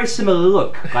 It's a very similar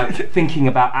look, like thinking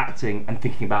about acting and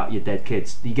thinking about your dead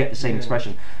kids. You get the same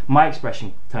expression. My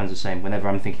expression turns the same whenever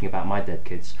I'm thinking about my dead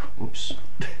kids. Oops.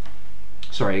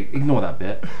 Sorry, ignore that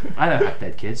bit. I don't have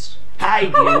dead kids. I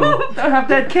do. Don't have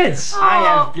dead kids. I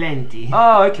have plenty.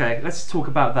 Oh, okay. Let's talk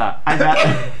about that.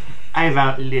 I've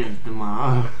outlived them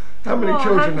all. How many Oh,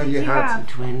 children how have many you did you had? have?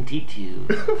 22.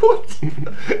 What?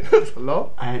 That's a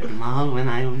lot. I had them all when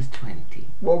I was 20.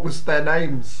 What was their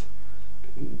names?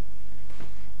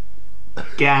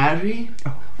 Gary,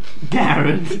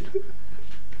 Darren,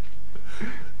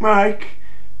 Mark,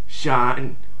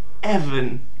 Sean,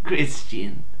 Evan,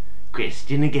 Christian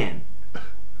again,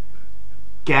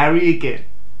 Gary again,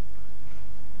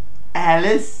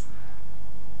 Alice,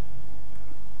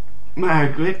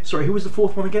 Margaret. Sorry, who was the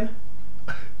fourth one again?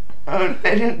 I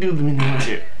don't do them in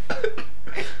order.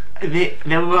 They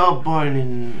were all born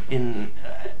in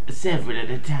several at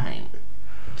a time.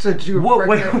 So did you What?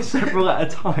 Wait, impregnate- several at a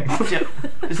time.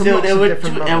 So lots there of were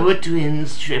different there were mothers.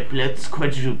 twins, triplets,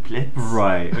 quadruplets.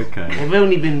 Right. Okay. I've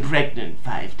only been pregnant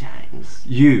 5 times.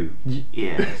 You.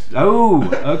 Yes. Oh.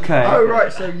 Okay. Oh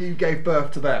right, so you gave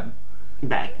birth to them.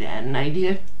 Back then, I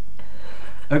did.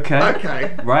 Okay.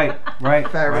 Okay, Right.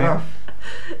 fair right. enough.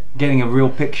 Getting a real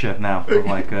picture now of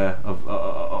like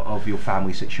of your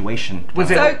family situation.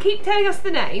 Was it? So keep telling us the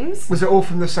names. Was it all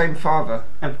from the same father?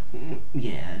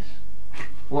 Yes.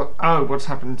 What? Oh, what's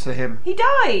happened to him? He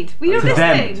died. Were you To not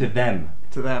them. listening? To them.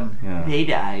 To them? Yeah. They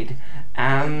died.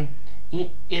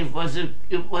 It was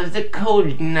a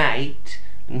cold night.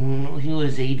 He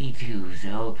was 82,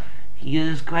 so he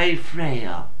was quite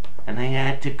frail, and I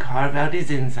had to carve out his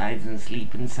insides and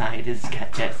sleep inside his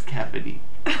chest cavity.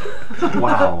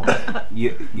 Wow.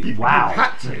 Wow.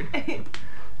 Had to.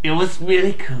 It was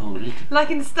really cold.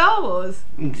 Like in Star Wars.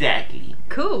 Exactly.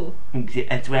 Cool.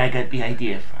 That's where I got the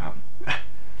idea from.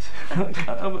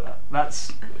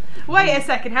 That's. Wait a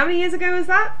second. How many years ago was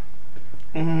that?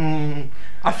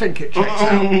 I think it checks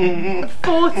out.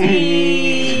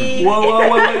 40.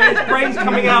 Whoa! His brain's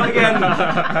coming out again.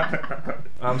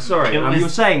 I'm sorry. It was- you were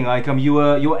saying like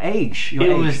your age.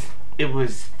 Your age. It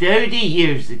was 30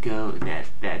 years ago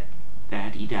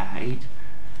that he died.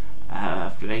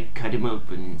 After I cut him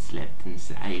open and slept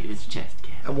inside his chest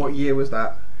cavity. And what year was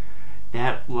that?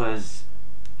 That was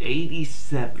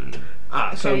 87.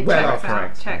 Ah, so Okay, well checks off. out.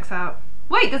 correct. Checks out.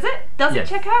 Wait, does it? Does Yes.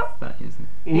 it check out? That is.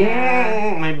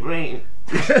 Yeah. My brain.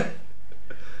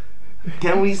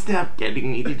 Can we stop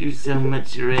getting me to do so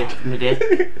much arithmetic?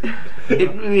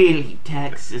 It really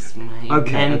taxes my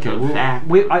mental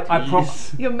faculties. I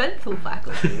promise. Your mental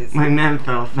faculties. My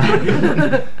mental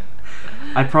faculties.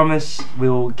 I promise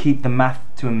we'll keep the math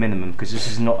to a minimum because this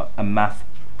is not a math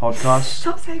podcast.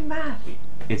 Stop saying math.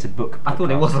 It's a book. I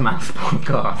thought it podcast. was a maths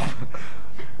podcast.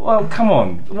 Well, come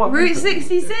on. What? Route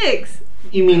 66.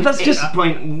 You mean That's just-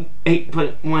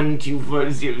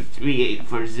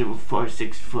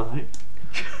 8.12403840464?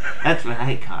 That's what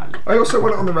I call it. I also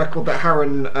want it on the record that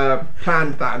Harren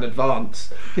planned that in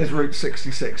advance. His Route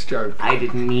 66 joke. I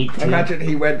didn't need to. Imagine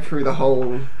he went through the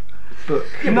whole book.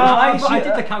 No, I I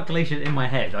did the calculation in my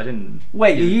head. I didn't.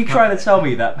 Wait, are you trying to tell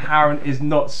me that Harren is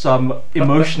not some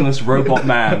emotionless robot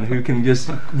man who can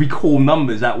just recall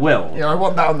numbers at will? Yeah, I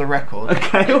want that on the record.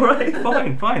 Okay,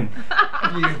 alright, fine.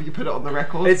 You put it on the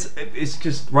record. It's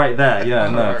just right there, yeah,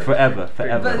 no, Alright. forever.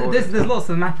 But there's lots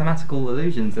of mathematical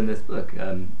allusions in this book.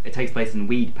 It takes place in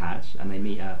Weed Patch, and they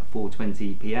meet at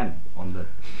 4:20 p.m. on the.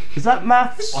 Is that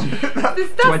maths? That's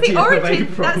 20th the of origin.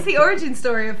 April. That's the origin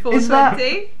story of Is that-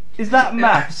 420. Is that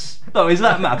maths? No, is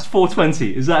that maths?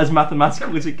 420. Is that as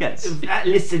mathematical as it gets?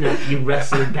 Listen up, you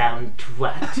wrestle-bound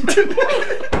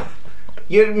twat.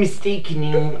 You're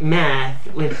mistaking math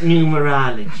with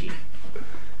numerology.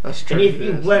 That's true. And if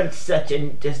you weren't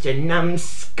just a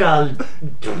numbskull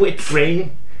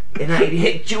twittering, then I'd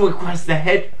hit you across the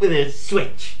head with a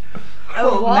switch.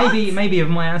 Oh, what? Maybe if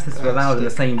my ancestors were allowed in the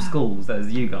same schools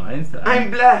as you guys.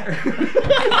 I'm black.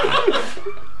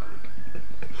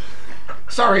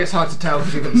 Sorry, it's hard to tell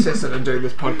because you've insisted on doing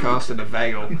this podcast in a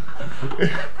veil.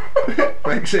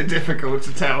 Makes it difficult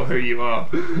to tell who you are.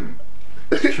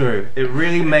 True. It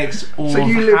really makes all So of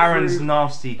you live Harren's through-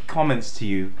 nasty comments to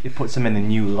you, it puts them in a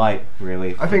new light,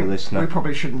 really, for I think the we listener.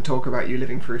 probably shouldn't talk about you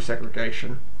living through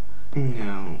segregation.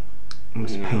 No.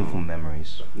 It's No. painful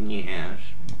memories. Yes.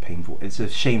 Painful. It's a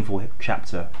shameful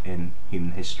chapter in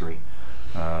human history.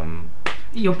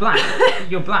 You're black.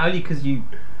 You're black only because you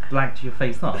blacked your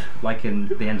face up, like in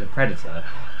the end of Predator.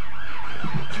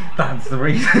 That's the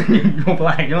reason you're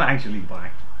black. You're not actually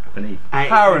black beneath.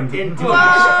 Harren, didn't look,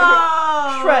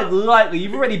 Oh. tread lightly.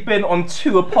 You've already been on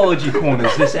 2 apology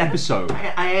corners this episode.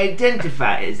 I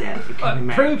identify as African American.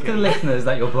 Prove to the listeners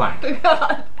that you're black.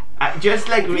 Just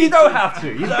like You don't have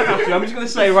to. You don't have to. I'm just going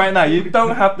to say right now, you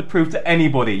don't have to prove to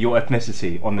anybody your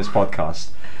ethnicity on this podcast.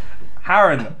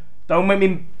 Harren, don't make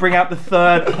me bring out the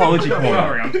 3rd apology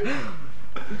corner.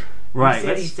 Right.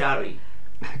 Said he's sorry.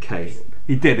 Okay.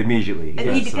 He did immediately.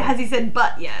 And yes, has he said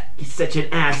but yet? He's such an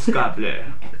ass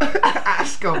gobbler.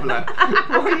 Ass gobbler.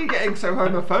 Why are you getting so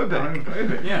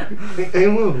homophobic? Yeah.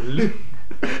 I'm old.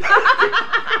 I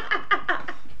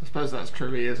suppose suppose that's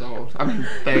true. He is old. I mean,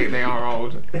 they are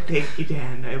old. Thank you,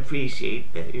 Dan. I appreciate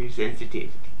your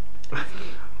sensitivity.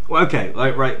 Well, okay,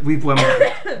 right. We've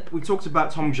we talked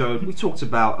about Tom Jones. We talked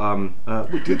about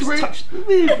Did we?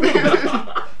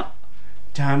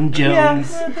 Tom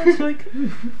Jones. Yeah, that's like.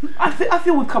 I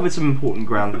feel we've covered some important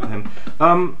ground with him.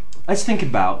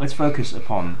 Let's focus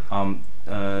upon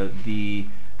the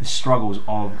struggles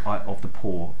of the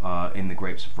poor in the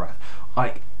Grapes of Wrath.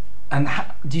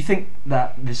 Do you think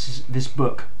that this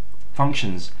book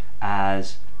functions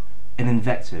as an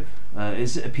invective?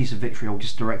 Is it a piece of vitriol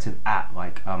just directed at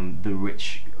the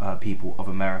rich people of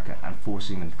America and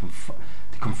forcing them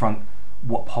to confront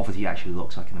what poverty actually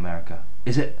looks like in America?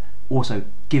 Is it also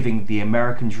giving the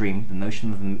American dream, the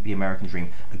notion of the American dream,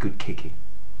 a good kicking?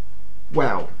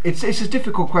 Well, it's a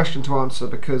difficult question to answer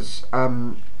because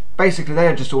basically they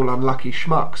are just all unlucky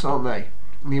schmucks, aren't they?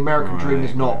 And the American dream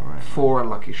is not for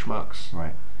unlucky schmucks.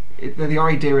 Right. The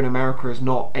idea in America is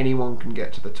not anyone can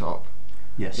get to the top.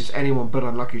 Yes. It's anyone but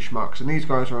unlucky schmucks, and these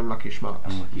guys are unlucky schmucks.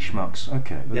 Unlucky schmucks.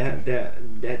 Okay.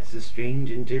 That's a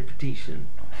strange interpretation.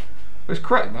 It's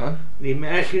correct though. The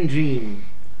American dream,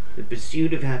 the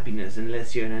pursuit of happiness,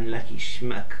 unless you're an unlucky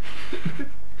schmuck.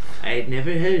 I had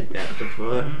never heard that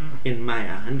before in my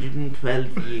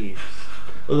 112 years.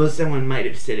 Although someone might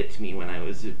have said it to me when I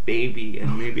was a baby,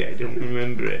 and maybe I don't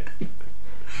remember it.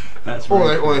 That's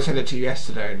or they said it to you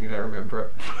yesterday, and you don't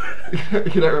remember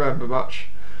it. You don't remember much.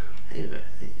 I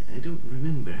don't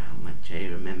remember how much I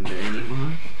remember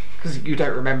anymore. Because you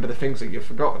don't remember the things that you've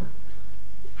forgotten.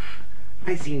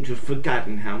 I seem to have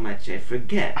forgotten how much I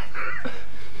forget.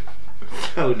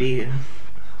 Oh dear.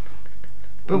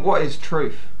 But what is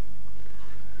truth?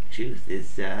 Truth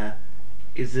is a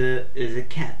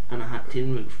cat on a hot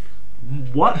tin roof.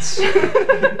 What?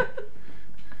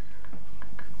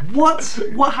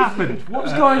 What happened? What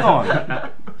was going on?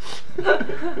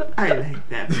 I like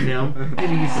that film.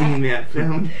 Have you seen that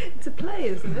film? It's a play,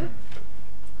 isn't it?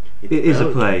 It is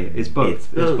a play. It's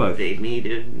both. It's both. They made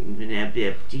an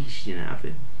adaptation of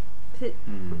it.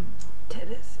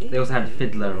 Tennessee. They also had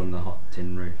Fiddler on the Hot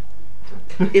Tin Roof.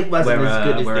 It wasn't Where, as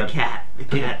good as where the a- cat. The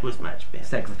cat was much better.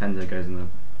 Sex offender goes in the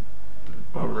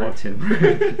Hot Tin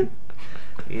Roof,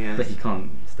 Yes. but he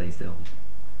can't stay still.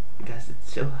 Because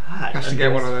it's so hot. Has to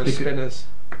get one of those spinners.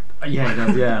 Yeah, he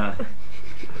does. Yeah.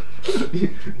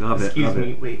 Love it. Excuse Love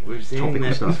me, it. wait, we're saying Topical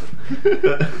that stuff.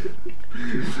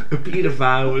 a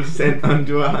paedophile was sent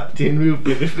onto a hot tin roof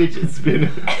with a fidget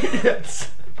spinner.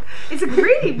 It's a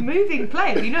really moving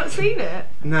play. Have you not seen it?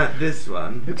 Not this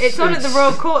one. It's on at the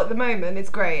Royal Court at the moment. It's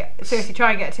great. Seriously, try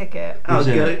and get a ticket. I'll Who's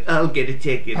in get a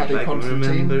ticket Paddy if I can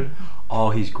Constantine. remember. Oh,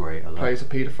 he's great. I love. Plays a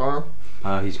paedophile.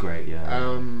 Oh, he's great.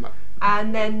 Yeah.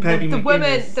 And then Paddy the woman,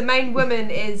 McGuinness. the main woman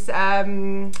is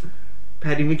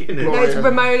Paddy McGuinness. no, it's Yeah.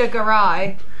 Romola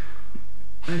Garai.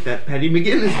 I thought Paddy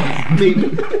McGuinness was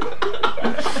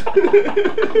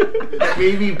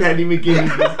maybe Paddy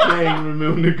McGuinness was playing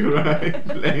Ramona Garai,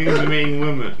 playing the main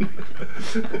woman.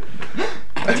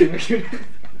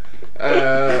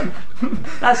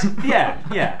 That's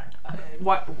yeah.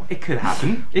 What? It could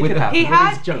happen. It could happen. He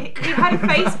had his junk. he had a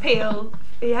face peel.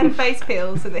 He had a face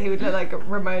peel so that he would look like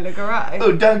Romola Garai.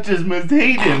 Oh, doctors must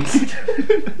hate him.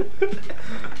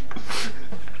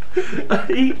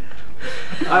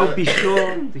 I will be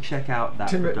sure to check out that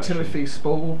production. Timothy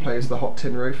Spall plays the hot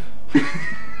tin roof.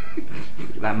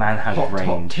 That man has Hot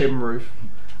range. tin roof.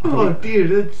 Oh dear,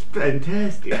 that's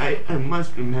fantastic. I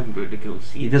must remember to go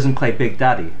see He it. doesn't play Big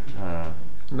Daddy. No.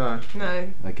 No.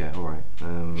 Okay, all right.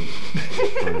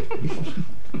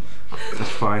 That's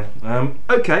fine.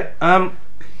 Okay.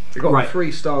 It got Right.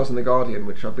 3 stars in The Guardian,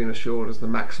 which I've been assured is the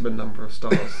maximum number of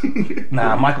stars.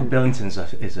 Nah, Michael Billington's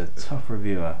is a tough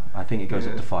reviewer. I think it goes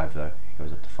up Yeah. to 5 though. It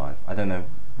goes up to 5. I don't know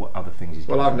what other things he's.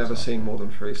 Well, given I've never himself. seen more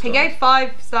than 3 stars. He gave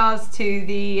 5 stars to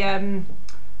the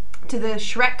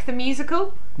Shrek the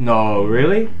musical. No,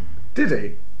 really? Did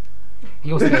he?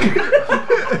 He also.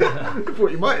 I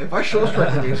thought you might have. I saw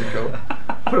Shrek the musical.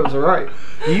 I thought it was alright.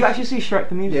 Do you actually see Shrek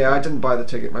the musical? Yeah, I didn't buy the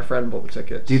ticket. My friend bought the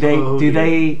tickets. Do they? Oh, do yeah.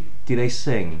 they? Do they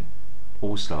sing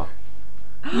All Star?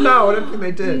 No, I don't think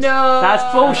they did. No. That's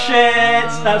bullshit.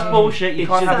 That's bullshit. You It's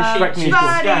can't have a just Shrek musical.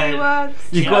 Somebody wants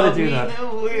You've got to do Tell that.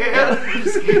 me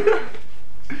the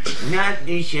words. Not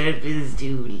the sharpest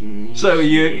tool.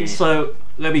 So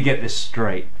let me get this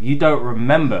straight. You don't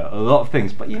remember a lot of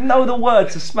things, but you know the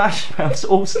words of Smash Mouth's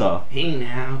All Star. Hey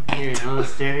now, you're an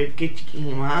all-star. Get your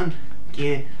game on.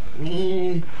 Get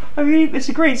me. I mean, it's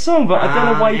a great song, but I don't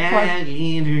know why you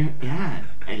Yeah,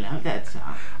 I love that song.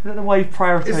 I don't know why you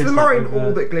prioritize. Is the that line over-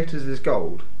 all that glitters is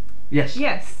gold? Yes.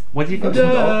 Yes. What do you think?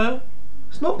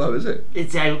 It's not though, is it?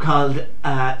 It's called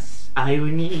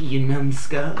irony, you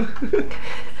numbskull.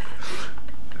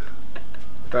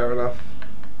 Fair enough.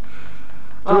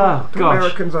 Oh, Do gosh.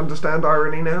 Americans understand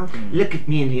irony now? Look at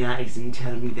me in the eyes and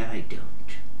tell me that I don't.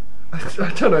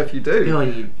 I don't know if you do. Go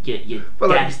on, you Well,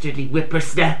 like- dastardly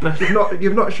whippersnapper.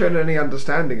 You've not shown any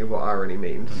understanding of what irony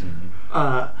means.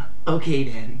 Okay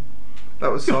then.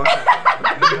 That was sarcasm.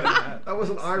 That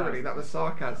wasn't irony, that was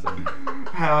sarcasm.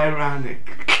 How ironic.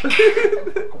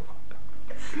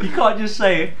 You can't just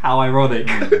say how ironic.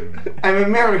 I'm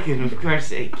American, of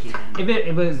course I can.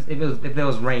 If there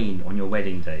was rain on your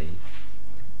wedding day,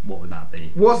 what would that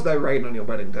be? Was there rain on your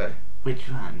wedding day? Which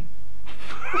one?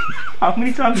 How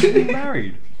many times have you been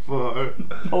married? 4.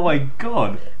 Oh my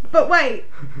god. But wait,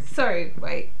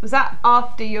 was that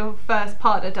after your first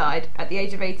partner died at the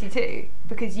age of 82?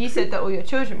 Because you said that all your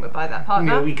children were by that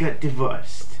partner. No, we got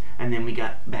divorced, and then we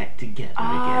got back together again.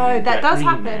 and that got does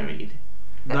happen. remarried.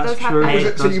 That That's does true.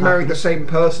 happen. So you married the same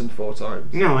person 4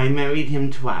 times? No, I married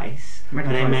him twice, Married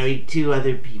but him I twice. married 2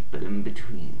 other people in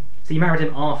between. So you married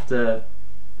him after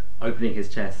opening his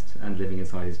chest and living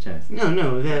inside his chest?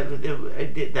 No,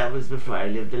 that was before I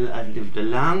lived a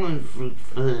long and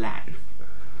fruitful life.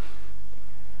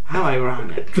 How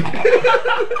ironic.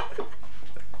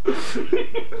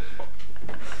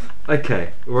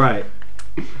 Okay, right.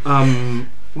 When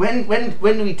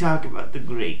we talk about the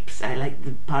grapes, I like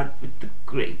the part with the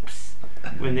grapes.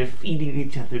 When they're feeding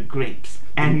each other grapes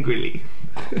angrily.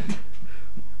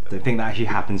 Don't think that actually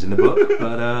happens in the book,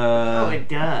 but Oh, it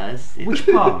does. which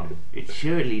part? It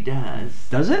surely does.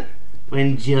 Does it?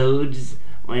 When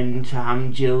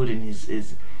Tom Joad and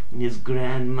his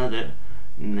grandmother,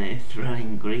 and they're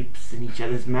throwing grapes in each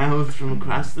other's mouths from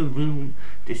across the room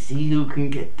to see who can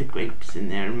get the grapes in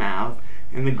their mouth,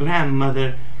 and the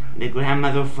grandmother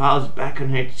falls back on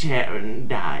her chair and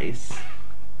dies.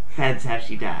 That's how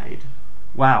she died.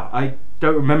 Wow, I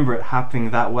don't remember it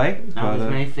happening that way. That but, was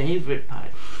my favorite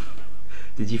part.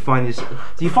 Do you find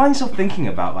yourself thinking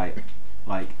about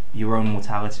like your own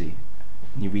mortality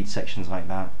when you read sections like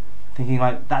that? Thinking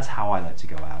like, that's how I like to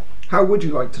go out. How would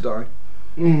you like to die?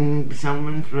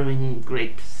 Someone throwing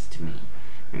grapes to me,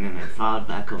 and then I fall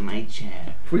back on my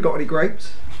chair. Have we got any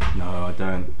grapes? No, I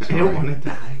don't. I don't want to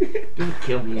die. Don't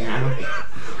kill me now.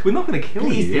 We're not gonna kill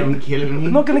Please you. don't kill me.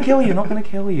 We're not gonna kill you. Not gonna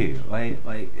kill you. Like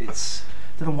it's.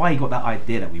 I don't know why you got that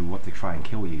idea that we want to try and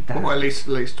kill you, Dan. Well, at least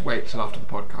wait till after the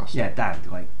podcast. Yeah, Dan.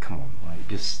 Like, come on. Like,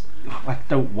 just. I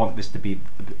don't want this to be.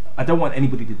 I don't want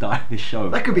anybody to die in this show.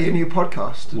 That could be a new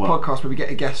podcast. What? A podcast where we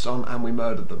get a guest on and we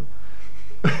murder them.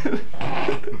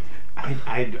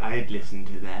 I'd listen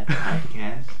to that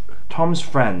podcast. Tom's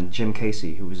friend, Jim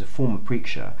Casey, who was a former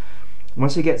preacher,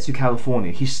 once he gets to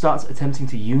California, he starts attempting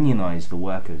to unionize the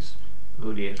workers.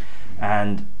 Oh dear.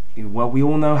 And, well, we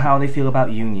all know how they feel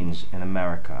about unions in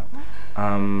America.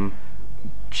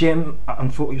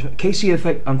 Casey,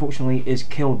 unfortunately, is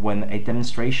killed when a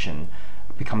demonstration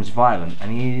becomes violent,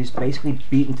 and he is basically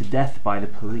beaten to death by the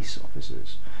police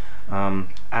officers.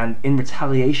 And in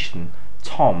retaliation,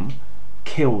 Tom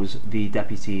kills the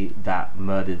deputy that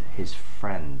murdered his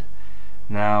friend.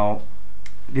 Now,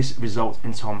 this results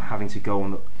in Tom having to go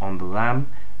on the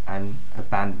lam and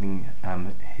abandoning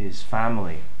his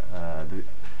family.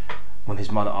 When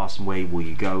his mother asks him, "Where will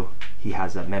you go?" he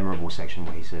has that memorable section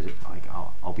where he says, "Like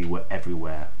I'll be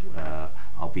everywhere.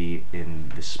 I'll be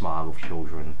in the smile of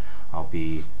children. I'll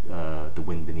be the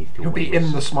wind beneath your You'll be wings."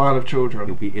 in the smile of children.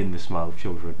 You'll be in the smile of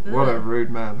children. What a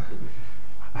rude man.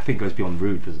 I think it goes beyond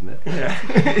rude, doesn't it? Yeah,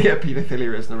 yeah.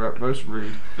 Paedophilia is the most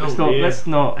rude. Let's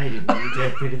not. I didn't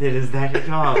interpret it as that at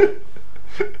all.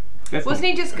 Wasn't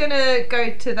he just gonna go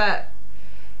to that,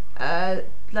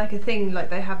 like a thing like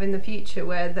they have in the future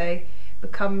where they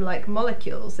become like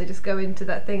molecules? They just go into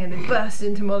that thing and they burst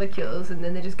into molecules, and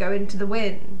then they just go into the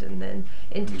wind and then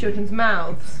into children's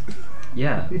mouths.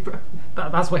 Yeah.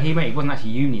 That's what he meant. He wasn't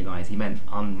actually unionised, he meant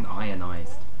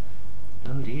unionized.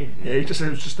 Oh dear. Yeah, it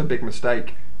was just a big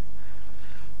mistake.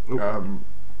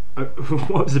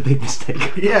 What was the big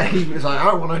mistake? Yeah, he was like,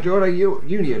 I want to join a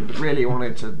union, but really he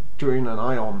wanted to join an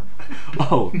ion.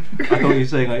 Oh, I thought you were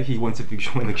saying like he wanted to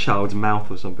join the child's mouth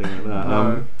or something like that.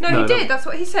 No. He did. That's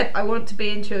what he said. I want to be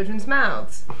in children's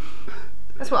mouths.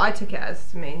 That's what I took it as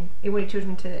to mean. He wanted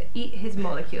children to eat his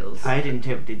molecules. I'd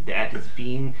interpreted that as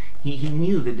being he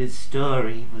knew that his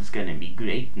story was going to be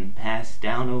great and passed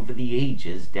down over the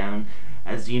ages.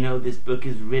 As you know, this book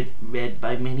is read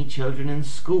by many children in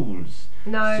schools.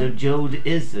 No. So Joad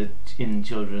is in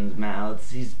children's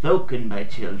mouths. He's spoken by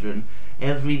children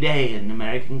every day in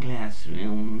American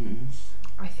classrooms.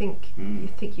 I think you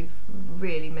think you've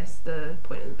really missed the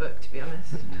point of the book, to be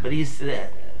honest. But he's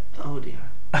oh dear.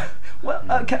 Well,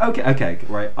 okay,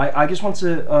 right. I just want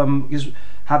to just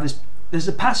have this. There's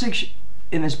a passage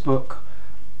in this book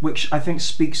which I think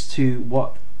speaks to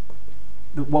what,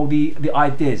 the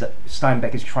ideas that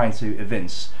Steinbeck is trying to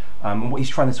evince, and what he's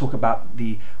trying to talk about,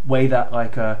 the way that,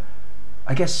 like, I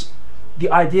guess, the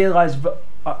idealized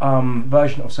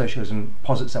version of socialism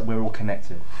posits that we're all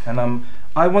connected. And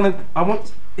I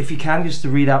want, if you can, just to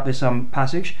read out this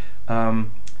passage.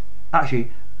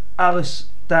 Actually, Alice,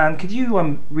 Dan, could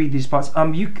you read these parts?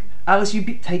 Alice, you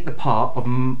take the part of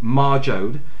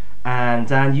Marjode, and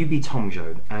Dan, you be Tom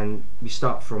Jode, and we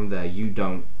start from there. You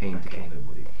don't aim to kill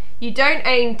nobody. You don't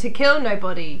aim to kill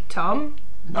nobody, Tom.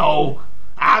 No,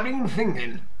 I've been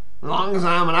thinking. Long as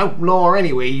I'm an outlaw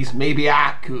anyways, maybe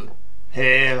I could.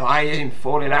 Hell, I ain't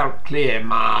thought it out clear,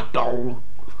 Ma. Don't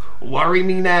worry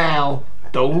me now.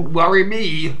 Don't worry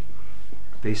me.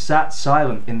 They sat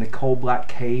silent in the coal-black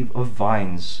cave of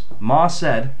vines. Ma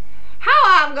said, How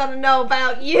I'm gonna know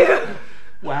about you?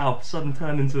 wow, sudden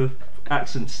turn into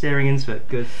accent, staring into it.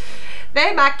 Good.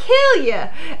 They might kill you,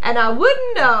 and I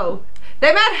wouldn't know.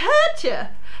 They might hurt you.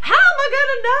 How am I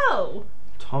gonna know?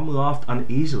 Tom laughed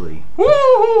uneasily.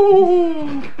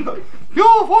 Woo!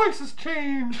 Your voice has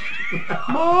changed,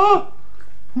 Ma.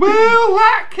 Well,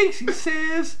 like Casey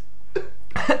says,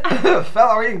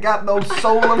 fella ain't got no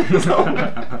soul of his own,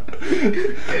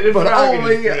 but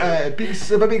only a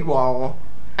piece of a big wall.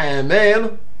 And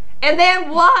then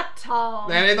what, Tom?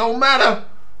 then it don't matter.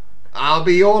 I'll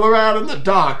be all around in the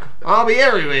dark. I'll be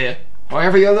everywhere,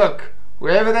 wherever you look.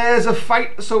 Wherever there's a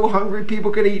fight so hungry people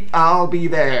can eat, I'll be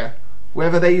there.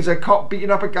 Wherever there's a cop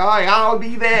beating up a guy, I'll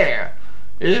be there.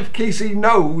 If Casey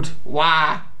knowed,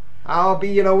 why, I'll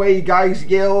be in a way guys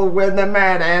yell when they're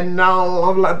mad, and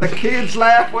I'll let the kids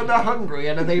laugh when they're hungry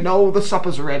and they know the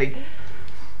supper's ready.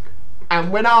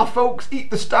 And when our folks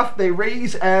eat the stuff they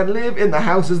raise and live in the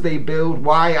houses they build,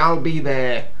 why, I'll be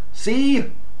there. See?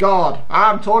 God,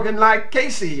 I'm talking like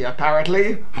Casey,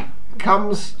 apparently.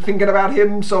 Comes thinking about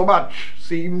him so much.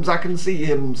 Seems I can see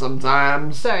him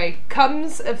sometimes. Sorry,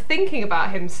 comes of thinking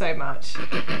about him so much.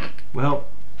 Well,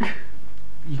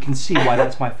 you can see why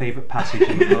that's my favourite passage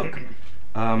in the book.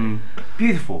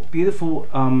 Beautiful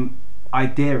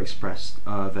idea expressed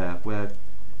there, where Do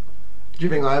you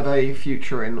think I have a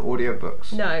future in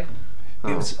audiobooks? No.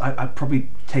 it was, I'd probably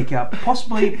take out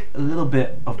possibly a little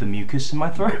bit of the mucus in my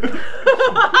throat.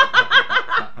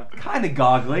 Kind of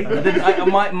gargly.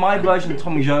 My version of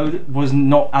Tom Joad was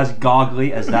not as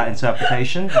gargly as that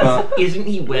interpretation, but Isn't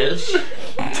he Welsh?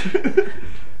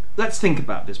 let's think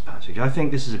about this passage. I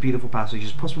think this is a beautiful passage.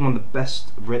 It's possibly one of the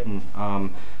best written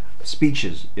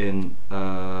speeches in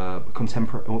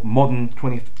contemporary or modern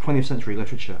 20th century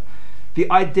literature. The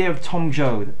idea of Tom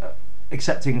Joad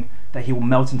accepting that he will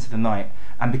melt into the night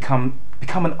and become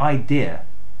an idea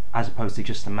as opposed to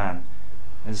just a man.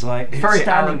 It's like It's very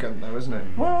arrogant though, isn't it?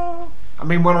 Well, I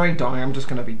mean, when I die, I'm just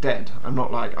going to be dead. I'm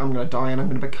not like, I'm going to die and I'm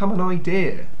going to become an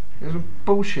idea. It's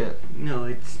bullshit. No,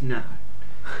 it's not.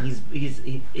 He's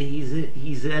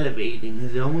elevating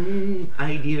his own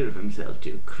idea of himself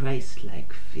to a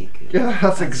Christ-like figure. Yeah,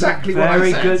 that's exactly what I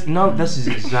very said. good. No, this is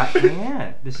exactly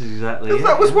it. This is exactly it.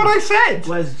 That was what I said.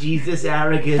 Was Jesus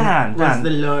arrogant? Dan, Was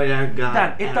the Lord our God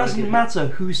Dan, it doesn't arrogant? matter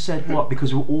who said what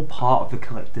because we're all part of the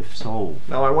collective soul.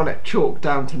 No, I want it chalked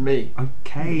down to me.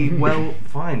 Okay, well,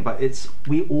 fine, but it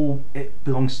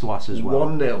belongs to us as well.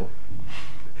 1-0.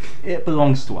 It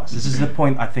belongs to us. This is the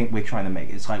point I think we're trying to make.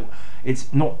 It's like,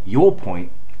 it's not your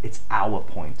point, it's our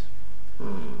point.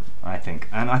 I think.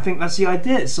 And I think that's the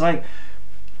idea. It's like,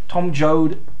 Tom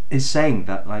Joad is saying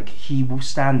that, like, he will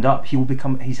stand up,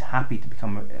 he's happy to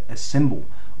become a symbol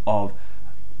of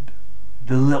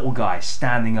the little guy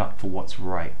standing up for what's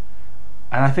right.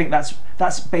 And I think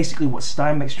that's basically what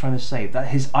Steinbeck's trying to say, that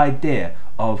his idea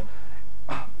of,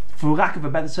 for lack of a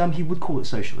better term, he would call it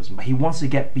socialism, but he wants to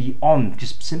get beyond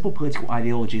just simple political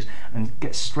ideologies and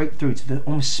get straight through to the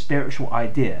almost spiritual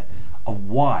idea of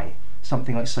why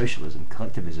something like socialism,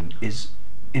 collectivism, is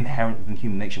inherent within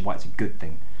human nature, why it's a good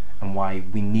thing, and why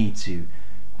we need to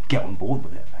get on board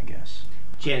with it, I guess.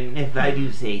 Jen, if I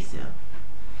do say so.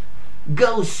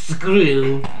 Go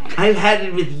screw. I've had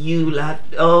it with you lot,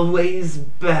 always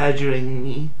badgering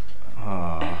me.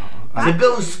 So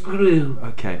go screw.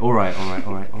 Okay, all right.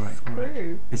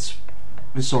 Screw.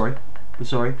 We're sorry.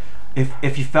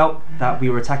 If you felt that we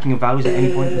were attacking your values at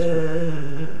any point,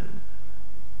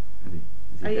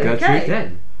 Are you Gertrude? okay?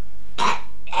 Dead.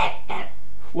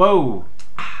 whoa.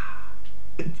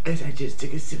 I just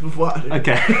took a sip of water.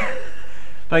 Okay.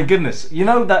 Thank goodness. You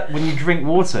know that when you drink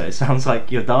water, it sounds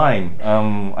like you're dying.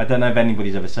 I don't know if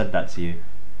anybody's ever said that to you.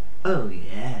 Oh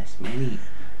yes, many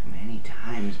many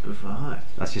times before.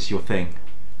 That's just your thing.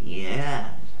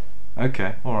 Yeah.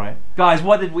 Okay, all right, guys.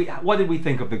 What did we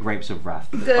think of The Grapes of Wrath?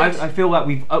 Good. I feel like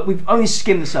we've only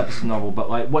skimmed the surface of the novel, but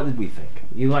like, what did we think?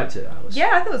 You liked it, Alice? Yeah,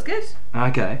 I thought it was good.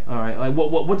 Okay, all right. Like,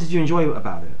 what did you enjoy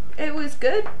about it? It was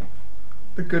good.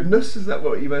 The goodness, is that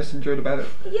what you most enjoyed about it?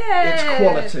 Yeah. It's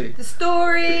quality. The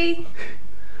story,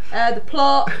 the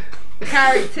plot, the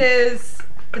characters,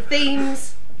 the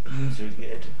themes. These are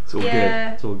good. It's all Yeah.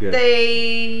 good. It's all good.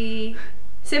 The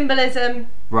symbolism,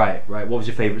 Right. What was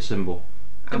your favourite symbol?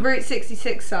 the Route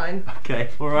 66 sign. Okay,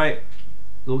 all right.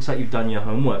 Looks like you've done your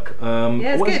homework.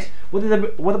 Yeah, it's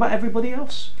good. What about everybody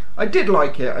else? I did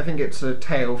like it. I think it's a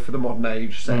tale for the modern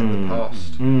age, set in the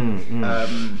past.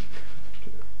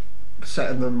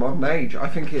 Set in the modern age. I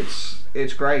think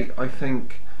it's great. I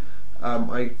think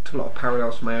I took a lot of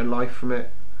parallels from my own life from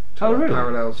it. Took a lot of really?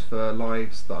 parallels for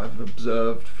lives that I've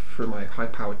observed through my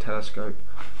high-powered telescope.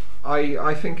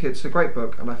 I think it's a great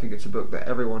book, and I think it's a book that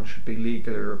everyone should be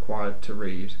legally required to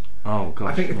read. Oh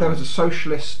gosh. I think if there was a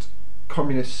socialist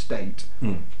communist state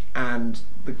and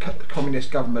the communist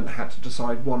government had to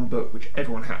decide one book which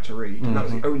everyone had to read, and that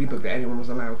was the only book that anyone was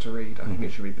allowed to read, I think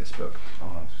it should read this book.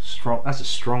 Oh, strong. That's a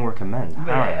strong recommend.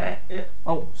 Harry.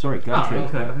 Oh, sorry, go Oh, through.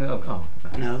 okay.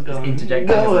 No, go on. Interjecting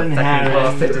Go as on, a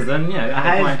second-class Harry. citizen.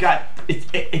 I've got.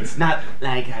 It's not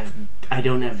like I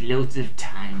don't have loads of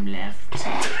time left.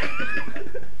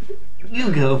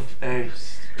 You go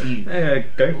first. You. Go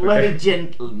for What a it.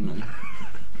 gentleman.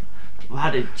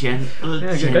 What a gentle.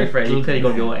 Yeah, go for it. You clearly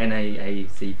got your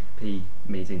NAACP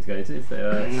meeting to go to, so.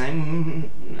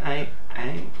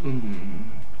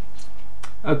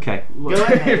 Okay. Go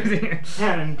ahead,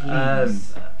 Karen,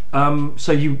 please.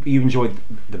 So you enjoyed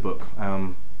the book?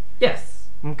 Yes.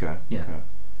 Okay. Yeah. Okay.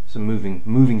 It's a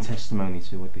moving testimony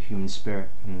to like the human spirit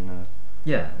and.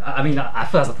 Yeah. I mean, at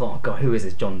first I thought, oh god, who is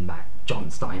this John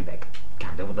Steinbeck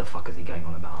character? What the fuck is he going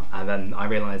on about? And then I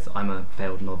realised I'm a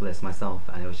failed novelist myself,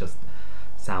 and it was just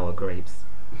sour grapes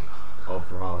of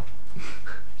wrath.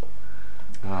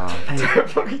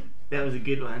 That was a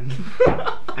good one.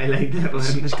 I like that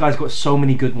one. This guy's got so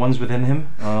many good ones within him.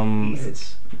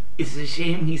 It's a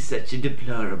shame he's such a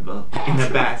deplorable in a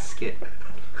basket.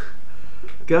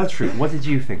 Gertrude, what did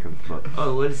you think of the book?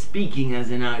 Oh, well, speaking as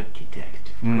an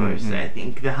architect, of course, I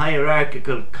think the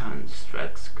hierarchical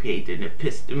constructs create an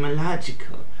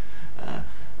epistemological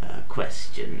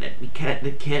question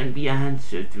that can be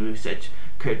answered through such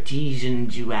Cartesian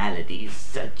dualities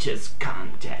such as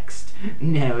context,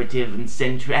 narrative, and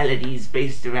centralities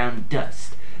based around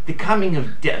dust. The coming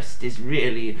of dust is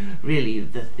really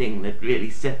the thing that really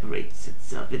separates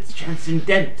itself. It's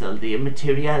transcendental, the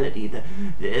immateriality,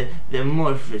 the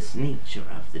amorphous nature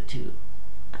of the two.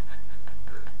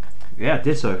 Yeah,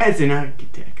 ditto. As an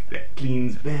architect that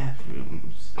cleans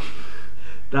bathrooms.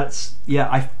 That's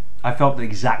I felt the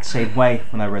exact same way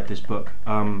when I read this book.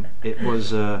 It was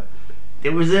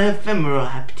There was a ephemeral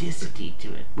hapticity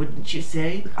to it, wouldn't you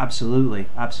say? absolutely.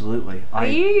 Are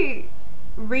you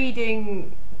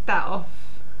reading that off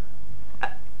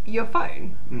your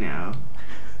phone? No.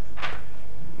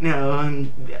 No,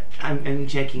 I'm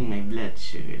checking my blood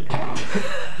sugar level.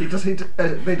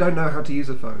 They don't know how to use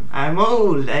a phone. I'm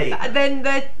old. Then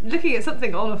they're looking at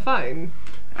something on a phone.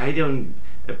 I don't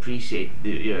appreciate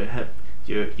your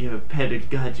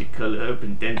pedagogical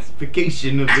urban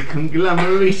densification of the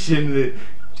conglomeration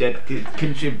that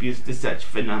contributes to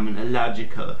such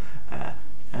phenomenological.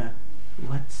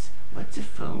 What's a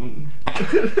phone?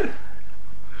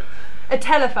 A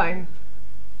telephone.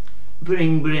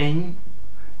 Bring.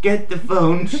 Get the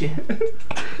phone, shit.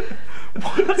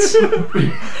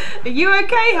 Are you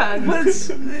okay, hun?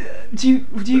 Do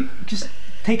you just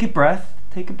take a breath?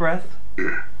 Take a breath.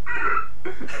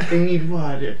 I need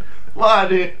water.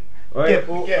 Water. Get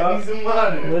me some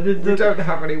water. We don't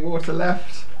have any water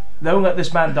left. Don't let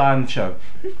this man die on the show.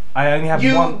 I only have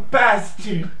You one.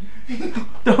 bastard.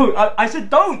 Don't. I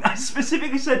said don't. I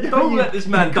specifically said don't let this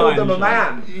man die. Called on them the a show.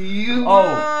 man. You.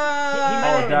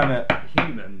 Oh damn it!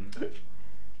 Human.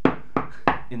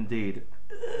 Indeed.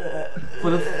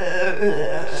 For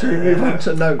the Should we move on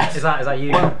to notes? Is that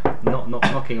you not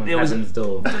knocking on It was- heaven's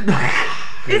door?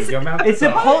 it's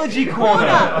apology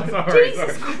corner.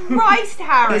 Jesus Christ,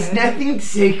 Harry! There's nothing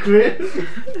sacred.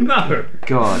 No.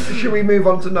 God. Should we move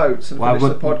on to notes and Well,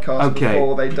 finish the podcast okay.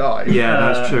 before they die? Yeah,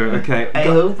 that's true. Okay. I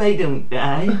hope I don't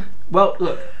die. Well,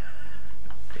 look.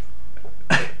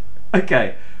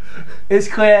 Okay. It's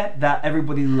clear that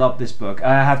everybody loved this book.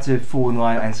 I have to fall in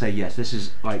line and say yes. This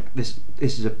is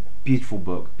a beautiful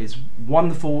book. It's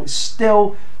wonderful. It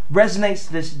still resonates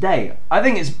to this day. I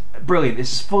think it's brilliant.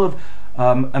 It's full of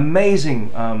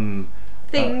amazing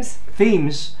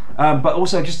Themes. But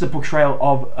also just the portrayal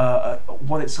of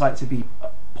what it's like to be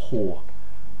poor,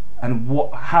 and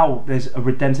how there's a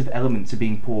redemptive element to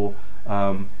being poor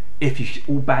if you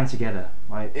all band together.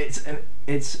 Right? It's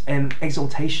an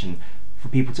exaltation for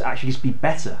people to actually just be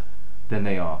better than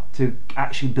they are, to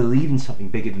actually believe in something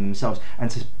bigger than themselves,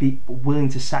 and to be willing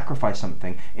to sacrifice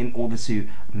something in order to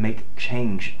make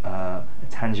change a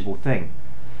tangible thing.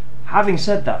 Having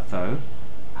said that, though,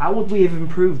 how would we have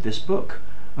improved this book?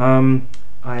 I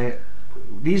know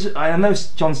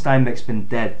John Steinbeck's been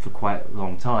dead for quite a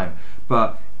long time,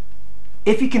 but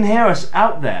if you can hear us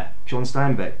out there, John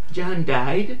Steinbeck. John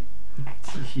died?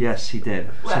 Yes, he did.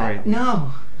 Well, Sorry.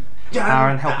 No. John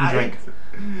Aaron, help him died. drink.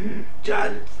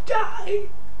 John died.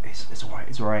 It's alright,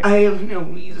 it's alright. I have no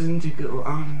reason to go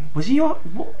on. Was he your...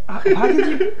 How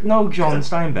did you know John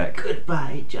Steinbeck?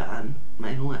 Goodbye, John,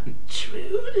 my one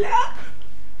true love.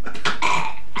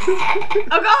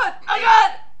 Oh God! Oh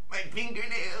God! My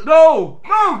fingernails. No!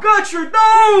 No, Gertrude,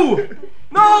 no!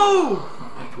 No!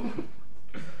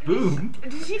 Boom.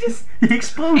 Did he just He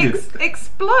exploded.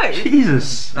 explode?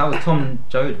 Jesus. That was Tom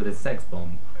Joad with his sex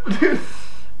bomb.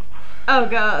 Oh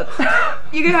God!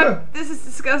 You can have. This is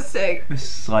disgusting. This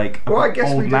is like a Well, I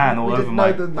guess old we man didn't, all we over didn't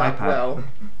my know them that iPad. well.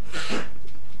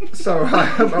 So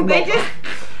I'm They not, just.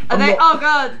 I'm Are they? not- Oh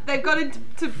God! They've gone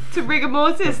into rigor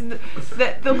mortis, and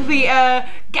the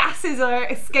gases are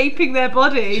escaping their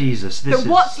body. Jesus, this is...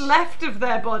 What's left of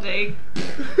their body?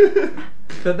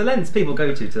 The lens people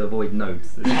go to avoid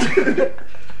notes.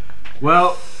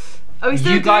 Well, Are we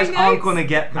still you guys doing aren't notes? going to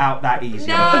get out that easy,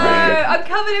 No, I'm afraid. I'm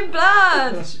covered in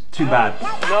blood. Too bad.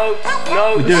 No,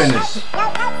 We're doing this.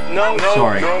 no,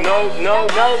 Sorry. no, notes,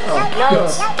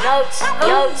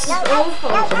 Awful.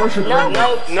 Someone should bring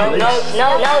notes.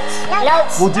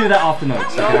 We'll do that after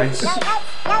notes, okay?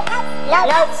 God,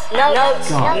 what a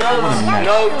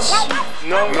mess.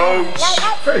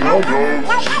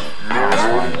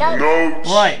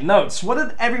 Right, notes. What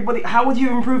did everybody... How would you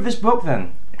improve this book,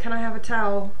 then? Can I have a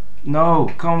towel?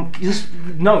 No, come... Just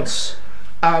notes.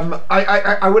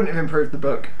 I wouldn't have improved the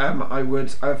book.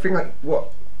 I think like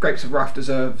what Grapes of Wrath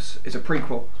deserves is a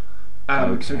prequel,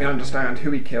 so we can understand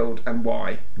who he killed and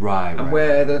why, Right, and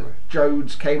where the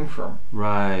Jodes came from,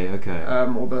 Right, okay.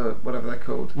 or the whatever they're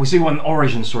called. We see one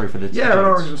origin story for the Yeah, an Jodes.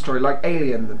 origin story like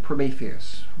Alien and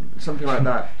Prometheus, something like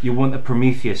that. You want the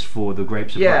Prometheus for the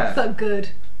Grapes of Yeah. Wrath. So good.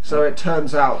 So it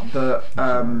turns out that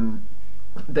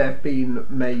they've been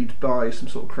made by some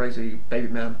sort of crazy baby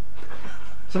man,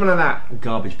 something like that.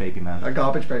 Garbage baby man. A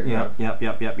garbage baby man. Yep.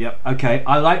 Okay,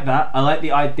 I like that. I like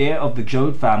the idea of the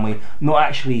Jode family not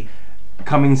actually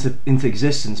coming into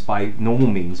existence by normal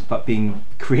means, but being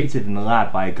created in the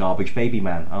lab by a garbage baby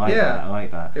man. I like that. I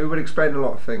like that. It would explain a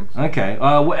lot of things. Okay.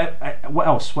 What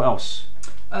else? What else?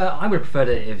 I would have preferred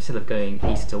it if instead of going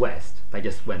east to west, they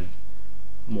just went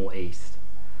more east,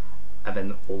 and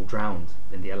then all drowned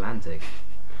in the Atlantic.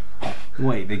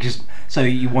 Wait, so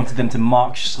you wanted them to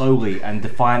march slowly and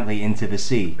defiantly into the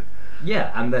sea?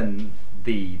 Yeah, and then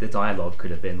the dialogue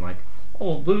could have been like,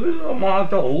 "Oh, my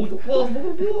God,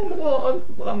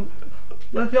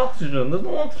 there's the oxygen. There's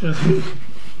no oxygen."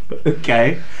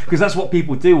 Okay, because that's what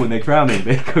people do when they're drowning.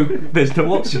 They go, "There's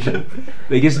no oxygen."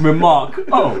 They just remark,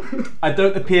 "Oh, I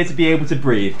don't appear to be able to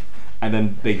breathe," and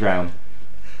then they drown.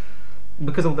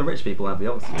 Because all the rich people have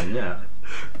the oxygen. Yeah.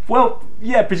 Well,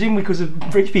 yeah, presumably because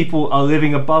rich people are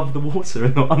living above the water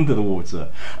and not under the water.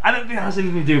 I don't think that has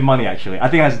anything to do with money, actually. I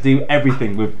think it has to do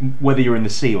everything with whether you're in the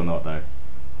sea or not, though.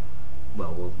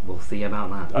 Well, we'll see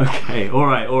about that. Okay, all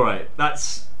right.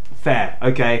 That's fair.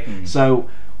 Okay, so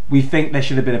we think there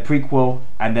should have been a prequel,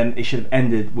 and then it should have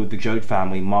ended with the Jode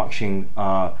family marching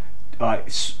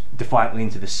defiantly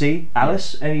into the sea.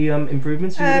 Alice, any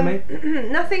improvements you would have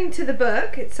made? Nothing to the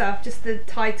book itself, just the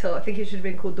title. I think it should have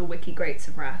been called The Wiki Greats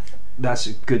of Wrath. That's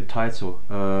a good title.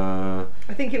 I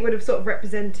think it would have sort of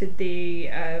represented the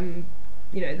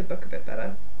book a bit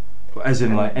better. As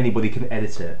in, like, anybody can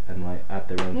edit it and like add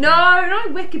their own. No, not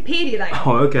Wikipedia. Like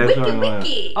Oh, okay. Wiki sorry,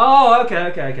 Wiki. Oh,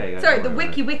 okay. Sorry, the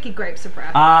Right. Wiki Grapes of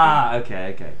Wrath. Ah,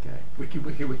 okay.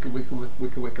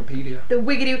 Wikipedia. The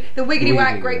wiggity Wiggity,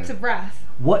 whack Grapes yeah. of Wrath.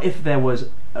 What if there was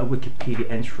a Wikipedia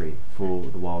entry for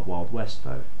the Wild Wild West,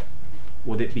 though?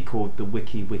 Would it be called the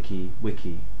Wiki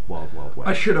Wild Wild West?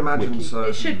 I should imagine Wiki. so.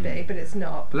 It should be, but it's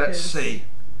not. Let's because- see.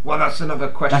 Well, that's another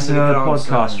question. That's we another can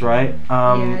answer. podcast, right?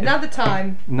 Yeah, another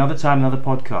time. Another time, another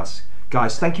podcast.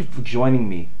 Guys, thank you for joining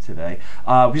me today.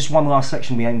 Just one last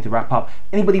section we need to wrap up.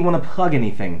 Anybody want to plug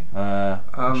anything?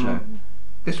 Show?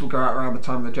 This will go out around the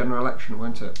time of the general election,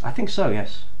 won't it? I think so,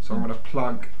 yes. So I'm going to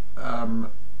plug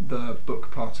the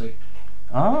book party.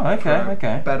 Oh, for a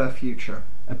okay. Better future.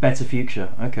 A better future.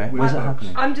 Okay. Where's that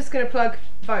happening? I'm just going to plug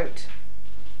vote.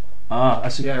 I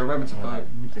see. Yeah, remember to vote.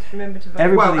 Just remember to vote.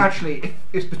 Everybody- Well, actually,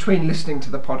 it's between listening to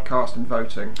the podcast and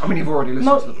voting. I mean, you've already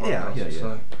listened to the podcast. yeah.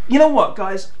 So. You know what,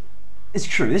 guys? It's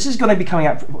true. This is going to be coming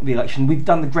out for the election. We've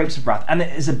done the Grapes of Wrath, and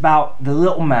it is about the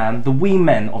little man, the wee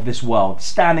men of this world,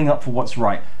 standing up for what's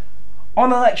right.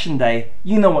 On election day,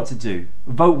 you know what to do.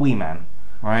 Vote wee man,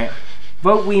 right?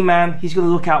 Vote wee man. He's going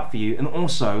to look out for you, and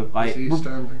also, like, Is he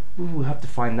standing? we'll have to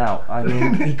find out. I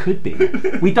mean, he could be.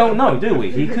 We don't know, do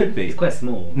we? He could be. It's quite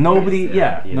small. Nobody,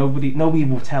 Yes, nobody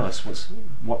will tell us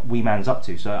what wee man's up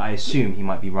to. So I assume he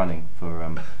might be running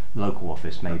for local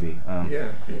office, maybe.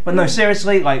 Yeah. But no,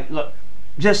 seriously, like, look,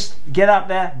 just get out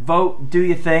there, vote, do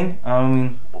your thing.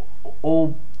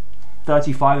 All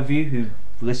 35 of you who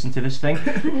listen to this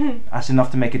thing, that's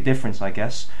enough to make a difference, I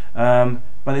guess.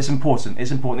 But it's important. It's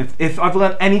important. If I've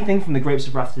learned anything from the Grapes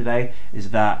of Wrath today,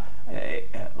 is that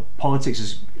politics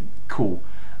is cool.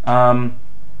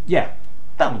 Yeah,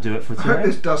 that'll do it for I hope today.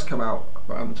 this does come out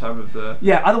around the time of the.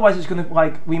 Yeah, otherwise it's gonna,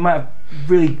 like, we might have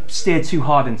really steered too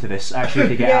hard into this actually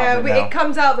to get out of it now. It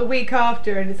comes out the week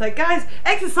after, and it's like, guys,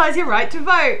 exercise your right to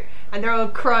vote, and they're all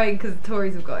crying because the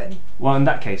Tories have got in. Well, in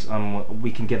that case,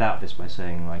 we can get out of this by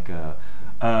saying, like,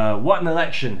 what an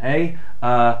election, eh?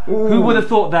 Who would have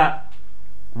thought that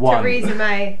won? Theresa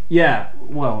May. Yeah,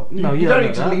 well, no, You you don't know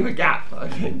need to that. leave a gap, I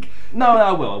think. No,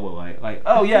 I will. Like,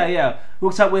 oh yeah.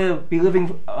 Looks like we'll be living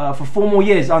for 4 more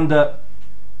years under.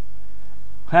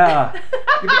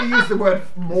 You use the word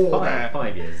more there.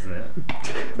 5 years, isn't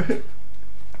it?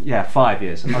 Yeah, 5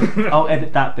 years. I'll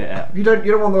edit that bit out. You don't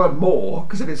want the word more,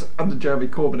 because if it's under Jeremy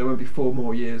Corbyn, it won't be 4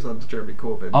 more years under Jeremy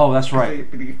Corbyn. Oh, that's right.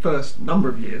 It'll be the first number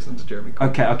of years under Jeremy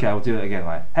Corbyn. Okay, I'll do it again.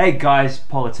 Like, hey guys,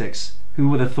 politics. Who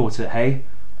would have thought it? Hey.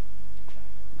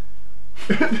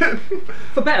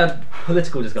 For better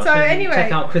political discussion, So anyway-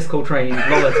 check out Chris Coltrane's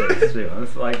Lollitas. To be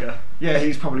honest, like, Yeah,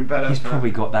 he's probably better. He's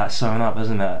probably got that sewn up,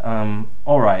 isn't it?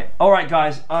 All right,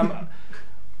 guys.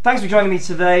 Thanks for joining me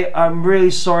today. I'm really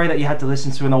sorry that you had to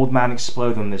listen to an old man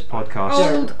explode on this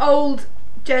podcast. Old,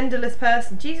 genderless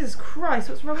person. Jesus Christ,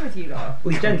 what's wrong with you lot?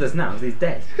 well, he's genderless now because he's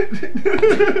dead.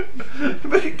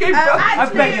 But he gave I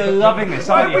actually- bet you're loving this,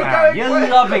 aren't you, Why are we Hannah? going- You're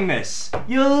loving this.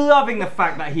 You're loving the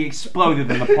fact that he exploded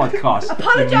in the podcast. you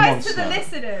Apologise to the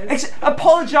monster. listeners.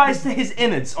 Apologise to his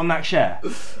innards on that chair.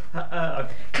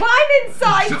 Climb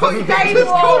inside for He day just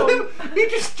called one. him. He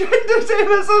just gendered him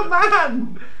as a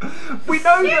man. We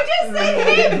know You that. just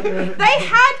said him.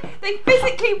 They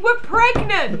physically were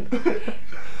pregnant.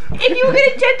 If you were going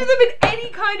to gender them in any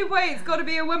kind of way, it's got to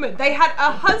be a woman. They had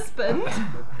a husband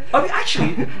I mean,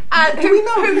 actually, who,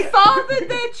 who fathered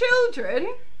their children.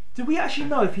 do we actually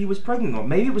know if he was pregnant or not?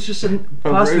 Maybe it was just a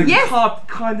person who Yes. carved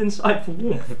kind inside for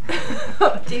warmth.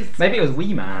 Oh, Jesus. Maybe it was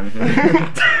Wee Man.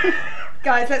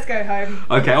 Guys, let's go home.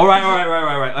 Okay, all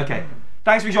right. Okay,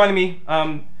 thanks for joining me.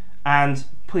 And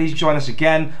please join us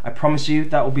again. I promise you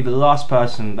that will be the last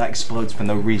person that explodes for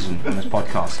no reason on this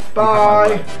podcast. You have my Bye.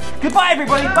 word. Goodbye,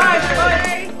 everybody.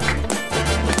 Bye.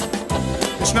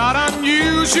 It's not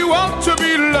unusual to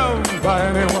be loved by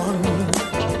anyone.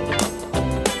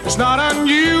 It's not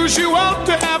unusual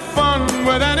to have fun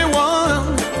with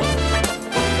anyone.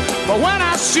 But when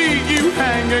I see you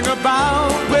hanging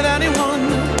about with anyone,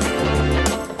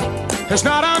 it's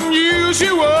not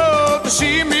unusual to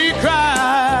see me cry.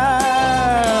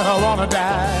 I wanna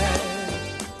die.